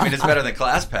 I mean, it's better than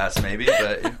ClassPass, maybe,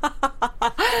 but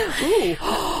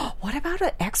what about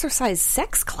an exercise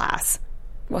sex class?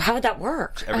 Well, how would that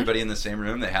work? everybody in the same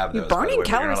room, they have those. by the Burning way, but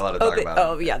you're not calories. allowed to talk about it.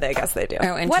 Oh, yeah, I guess they do.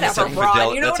 Oh, interesting. Whatever, That's a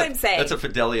Bron. You know what I'm saying? That's a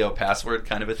Fidelio password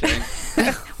kind of a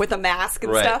thing. With a mask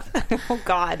and Right. stuff. Oh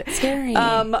God, Scary. Okay,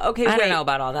 I wait. don't know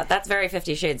about all that. That's very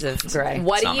 50 Shades of Grey.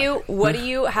 How do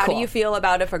Cool. you feel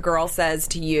about if a girl says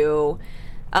to you,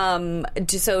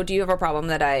 so do you have a problem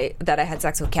that I had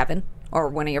sex with Kevin or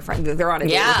one of your friends? They're on a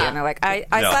date with Yeah. you and they're like, I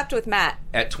No. slept with Matt.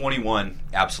 At 21,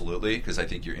 absolutely, because I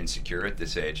think you're insecure at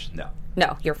this age. No,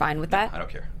 No, you're fine with that? I don't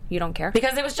care. You don't care?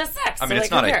 Because it was just sex. I mean, so,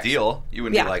 it's like, not who cares? ideal. You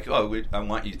wouldn't Yeah. be like, oh, I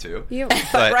want you to.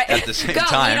 but right. at the same Go,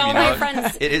 time, meet all you my know,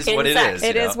 friends it is in what it sex. is.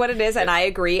 It you is know? what it is, and I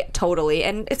agree totally.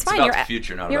 And it's fine. about You're the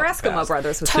future, not you're about the Eskimo past.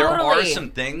 brothers with There children. are Totally.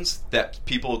 some things that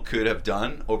people could have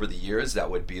done over the years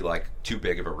that would be like too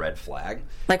big of a red flag.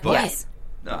 Like But- what? Yes.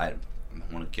 No, I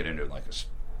want to get into like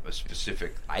a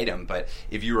specific item, but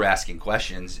if you were asking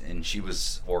questions and she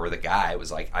was, or the guy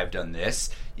was like, I've done this,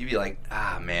 you'd be like,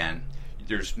 man,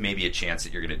 there's maybe a chance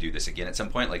that you're going to do this again at some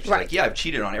point. Like, she's like, yeah, I've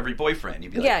cheated on every boyfriend.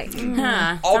 You'd be like,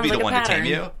 I'll be the one to tame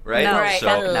you, right? No, right.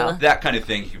 So that kind of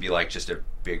thing could be like just a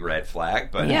big red flag,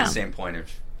 but at the same point,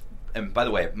 and by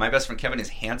the way, my best friend Kevin is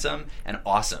handsome and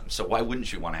awesome, so why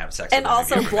wouldn't you want to have sex with him? And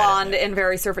also blonde and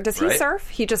very surfer. Does he surf?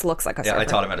 He just looks like a surfer. Yeah, I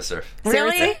taught him how to surf.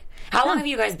 Really? Seriously? How long have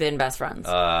you guys been best friends?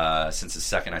 Since the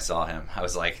second I saw him. I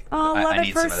was like, love I at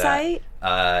need some of first that.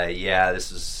 sight? Yeah,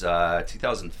 this was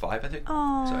 2005, I think.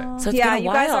 Oh, So it's yeah, been a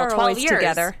you guys while, are 12 always years.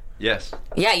 together. Yes.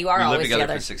 Yeah, you are We lived always together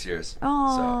together. for 6 years.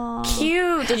 Oh,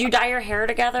 Cute. Did you dye your hair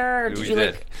together? Or did We you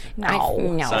did. like? No.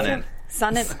 no. Sun in.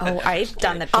 Sun and I've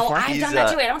done that Oh, before. I've done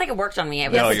that too. I don't think it worked on me.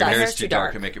 It No, was your dye. hair is too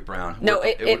dark and make it brown. No,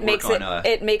 would it makes work it on,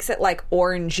 it makes it like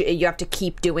orange. You have to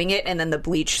keep doing it, and then the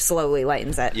bleach slowly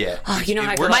lightens it. Yeah. Oh, you know how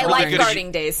I works feel My really good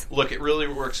lifeguarding days. Look, it really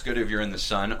works good if you're in the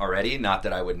sun already. Not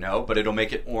that I would know, but it'll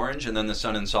make it orange, and then the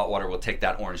sun and salt water will take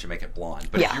that orange and make it blonde.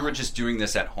 But if you were just doing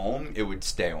this at home, it would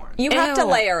stay orange. You have to Ew.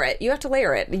 layer it. You have to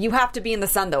layer it. You have to be in the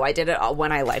sun, though. I did it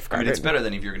when I lifeguarded. I mean, it's better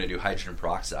than if you're going to do hydrogen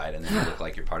peroxide and then you look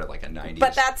like you're part of like a 90s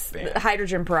But that's band.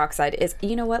 hydrogen peroxide is.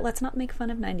 You know what? Let's not make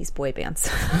fun of 90s boy bands.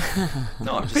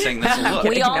 No, I'm just saying that's a look.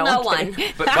 We all No, know I'm one.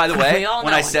 But by the way, We all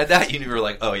when know I one. said that, you were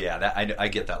like, "Oh yeah, that I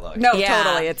get that look." No, Yeah.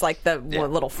 totally. It's like the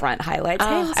little front highlights. Oh,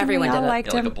 Hey, listen, everyone we all did it. liked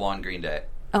Yeah, like him. a blonde Green Day.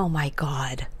 Oh my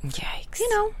god! Yikes. You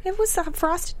know, it was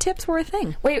frosted tips were a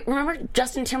thing. Wait, remember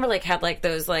Justin Timberlake had like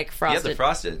those like Yeah, frosted. the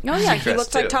frosted. Oh, yeah, he Seacrest,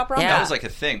 looked like too. Top Rock. Yeah. That was like a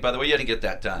thing. By the way, you had to get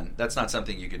that done. That's not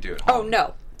something you could do at Oh home.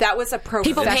 no, that was a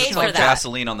People professional. paid It's for like that.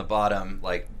 Vaseline on the bottom,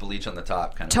 like bleach on the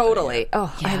top, kind of Totally. thing.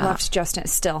 Oh, I Yeah. loved Justin.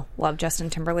 Still love Justin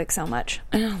Timberlake so much.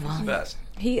 It's the best.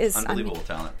 He is Unbelievable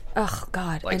talent. Oh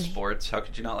God. Like And sports. How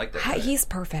could you not like that? guy? he's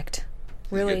perfect.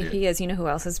 a Really, good dude. he is. You know who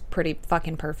else is pretty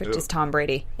fucking perfect? Who? Is Tom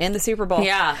Brady in the Super Bowl.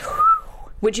 Yeah.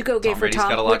 Would you go gay Tom for Brady's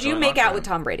got a Tom? lot Would you going make on out for with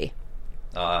him. Tom Brady?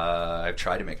 I've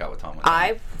tried to make out with Tom.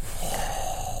 I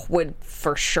would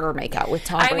for sure make out with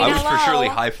Tom I Brady. mean, I would for hello. surely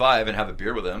high five and have a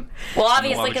beer with him. Well, Why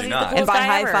obviously would because you he's the not? coolest and by guy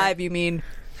high ever. five, you mean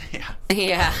Yeah.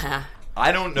 Yeah.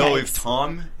 I don't know if Yikes.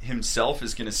 Tom himself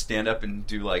is going to stand up and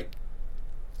do like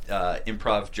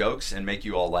improv jokes and make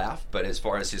you all laugh, but as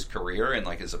far as his career and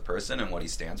like as a person and what he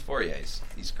stands for, yeah,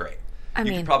 he's great. You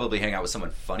mean- could probably hang out with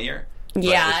someone funnier. But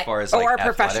Yeah. as far as Or like a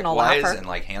professional athletic-wise laugher. and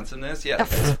like handsomeness, yeah,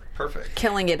 that's perfect.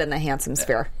 killing it in the handsome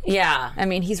sphere? Yeah. I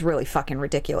mean, he's really fucking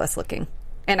ridiculous looking.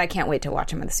 And I can't wait to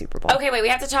watch him in the Super Bowl. Okay, wait. We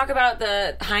have to talk about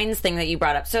the Heinz thing that you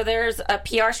brought up. So there's a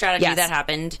PR strategy Yes. that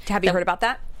happened. Have you heard about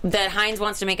that? That Heinz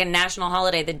wants to make a national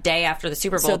holiday the day after the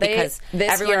Super Bowl So they, because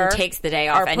this everyone year takes the day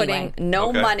off are anyway. putting no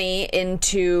Okay. money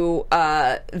into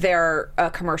their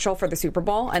commercial for the Super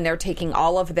Bowl, and they're taking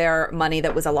all of their money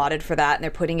that was allotted for that, and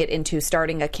they're putting it into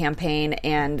starting a campaign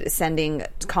and sending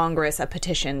Congress a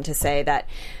petition to say that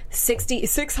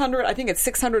 600, I think it's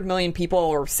 600 million people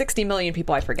or 60 million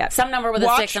people, I forget. Some number with a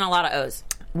Watch- 6 and a lot of O's.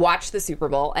 watch the Super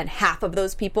Bowl, and half of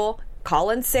those people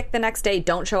call in sick the next day,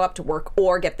 don't show up to work,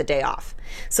 or get the day off.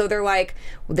 So they're like,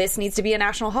 this needs to be a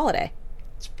national holiday.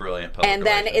 It's brilliant. Public And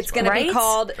then relations, it's going to by the be way.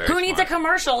 called... Very Who needs a smart.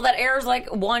 commercial that airs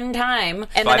like one time?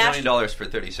 And the $5 national... million for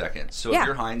 30 seconds. So Yeah. if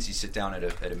you're Heinz, you sit down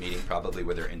at a meeting probably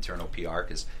with their internal PR,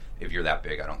 because if you're that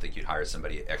big, I don't think you'd hire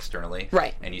somebody externally.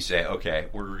 Right. And you say, okay,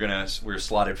 we're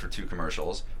slotted for 2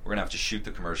 commercials. We're gonna have to shoot the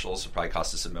commercials. It'll probably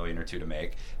cost us $1 million or $2 to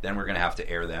make. Then we're gonna have to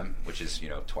air them, which is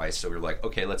twice. So we're like,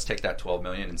 okay, let's take that $12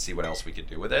 million and see what else we could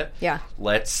do with it. Yeah.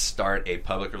 Let's start a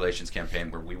public relations campaign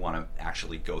where we want to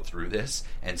actually go through this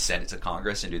and send it to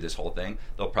Congress and do this whole thing.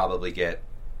 They'll probably get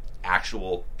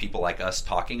actual people like us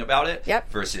talking about it. Yep.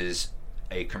 Versus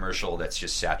a commercial that's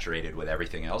just saturated with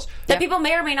everything else. That people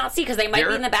may or may not see because they might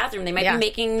be in the bathroom. They might Yeah. be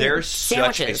making They're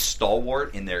such a sandwiches.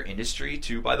 stalwart in their industry,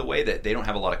 too, by the way, that they don't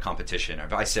have a lot of competition.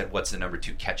 If I said, what's the number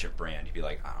 2 ketchup brand? You'd be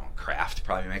like, I don't know, Kraft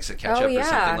probably makes a ketchup yeah. or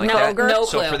something like No, that. no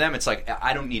So clue. for them, it's like,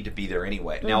 I don't need to be there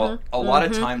anyway. Now, a lot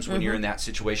of times when you're in that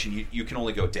situation, you can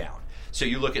only go down. So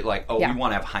you look at like, Yeah. we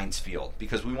want to have Heinz Field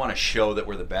because we want to show that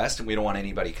we're the best and we don't want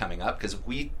anybody coming up because if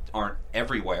we aren't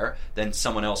everywhere, then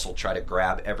someone else will try to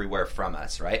grab everywhere from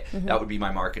us, right? That would be my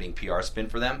marketing PR spin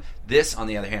for them. This, on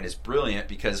the other hand, is brilliant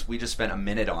because we just spent a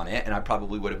minute on it and I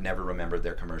probably would have never remembered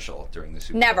their commercial during the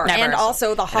Super Bowl. Never. And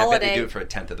also the And I bet holiday... they do it for a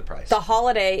tenth of the price. The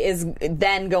holiday is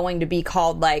then going to be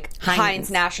called like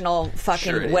Heinz National fucking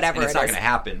Sure it is. whatever And it's it not is. going to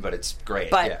happen, but it's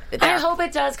great. But yeah. I hope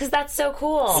it does because that's so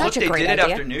cool. Well, Such look, a they great did it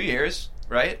idea. after New Year's,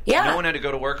 right? Yeah. No one had to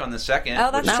go to work on the 2nd,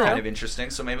 Oh, that's which is true. kind of interesting.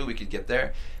 So maybe we could get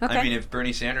there. Okay. I mean, if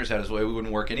Bernie Sanders had his way, we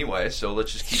wouldn't work anyway. So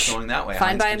let's just keep going that way.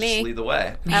 Fine Heinz by can me. Just lead the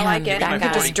way. I like Man, it. that I guy.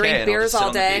 could just 40K drink and I'll beers just sit all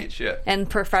on the day beach, yeah. and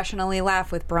professionally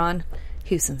laugh with Bron.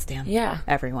 Heussenstamm. Yeah.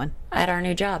 Everyone. At our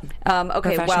new job.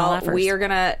 Okay, Professional well, efforts. we are going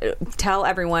to tell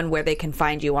everyone where they can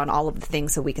find you on all of the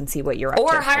things so we can see what you're up to.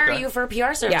 Or hire Okay. you for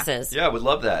PR services. Yeah, I would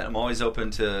love that. I'm always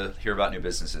open to hear about new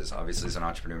businesses. Obviously, as an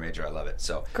entrepreneur major, I love it.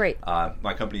 So Great.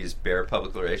 My company is Bear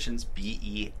Public Relations,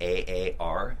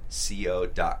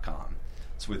 BEAARCO.com.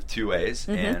 It's with 2 A's,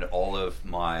 and all of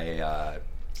my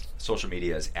social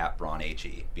media is at Bron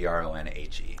HE,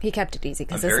 BRONHE. He kept it easy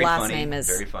because I'm his very last funny, name is...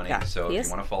 very funny. Yeah, So he if is.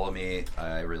 you want to follow me,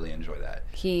 I really enjoy that.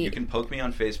 He- You can poke me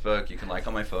on Facebook. You can like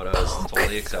all my photos. It's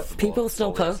totally acceptable. People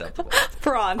still Totally poke? acceptable.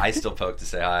 Bron. I still poke to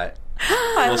say hi.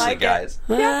 I Mostly like guys.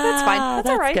 it. Yeah, that's fine. That's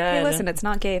all that's right. Hey, good. listen, it's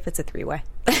not gay if it's a 3-way.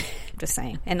 Just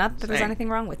saying. And not that there's Saying. anything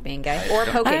wrong with being gay. I Or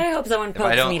don't- poking. I hope someone If I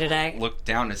pokes don't me today. look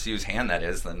down to see whose hand that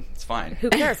is, then it's fine.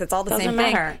 Who cares? It's all the Doesn't same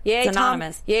matter. thing. Yay, It's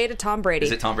anonymous. Tom, yay to Tom Brady.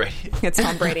 Is it Tom Brady? It's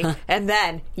Tom Brady. And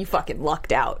then he fucking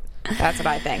lucked out. That's what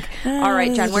I think. All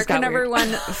right, Jen, where just got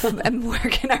can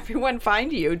weird. everyone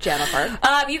find you, Jennifer?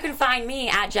 You can find me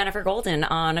at Jennifer Golden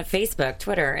on Facebook,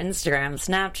 Twitter, Instagram,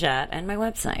 Snapchat, and my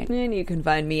website. And you can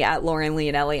find me at Lauren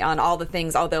Leonelli on all the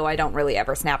things, although I don't really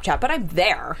ever Snapchat, but I'm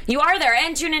there. You are there.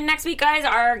 And tune in next week, guys.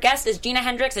 Our guest is Gina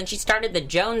Hendricks, and she started the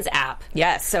Jones app.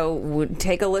 Yes, so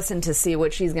take a listen to see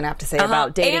what she's going to have to say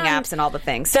about dating And apps and all the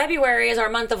things. February is our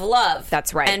month of love.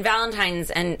 That's right. And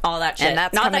Valentine's and all that shit. And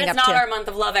that's not coming that it's up not too. our month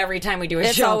of love every time we do a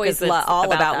It's show. always 'cause it's all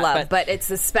about that, love, but it's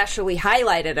especially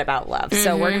highlighted about love.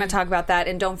 So we're going to talk about that.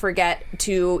 And don't forget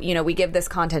to, we give this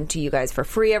content to you guys for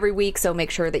free every week. So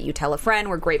make sure that you tell a friend.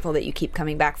 We're grateful that you keep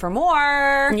coming back for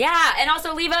more. Yeah, and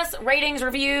also leave us ratings,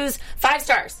 reviews, 5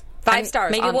 stars. 5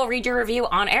 stars. Maybe we'll read your review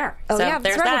on air. Oh, so yeah, that's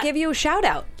there's right. that. We'll give you a shout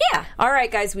out. Yeah. All right,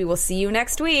 guys, we will see you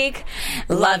next week.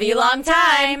 Love you long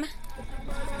time.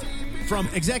 From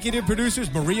executive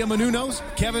producers Maria Menounos,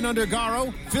 Kevin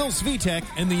Undergaro, Phil Svitek,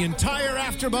 and the entire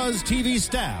AfterBuzz TV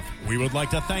staff, we would like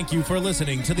to thank you for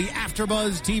listening to the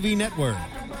AfterBuzz TV network.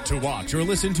 To watch or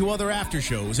listen to other after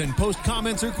shows and post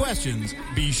comments or questions,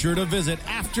 be sure to visit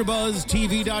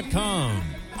AfterBuzzTV.com.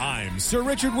 I'm Sir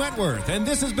Richard Wentworth, and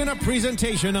this has been a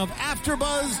presentation of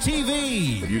AfterBuzz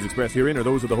TV. The views expressed herein are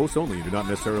those of the hosts only and do not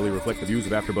necessarily reflect the views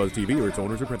of AfterBuzz TV or its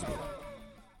owners or principals.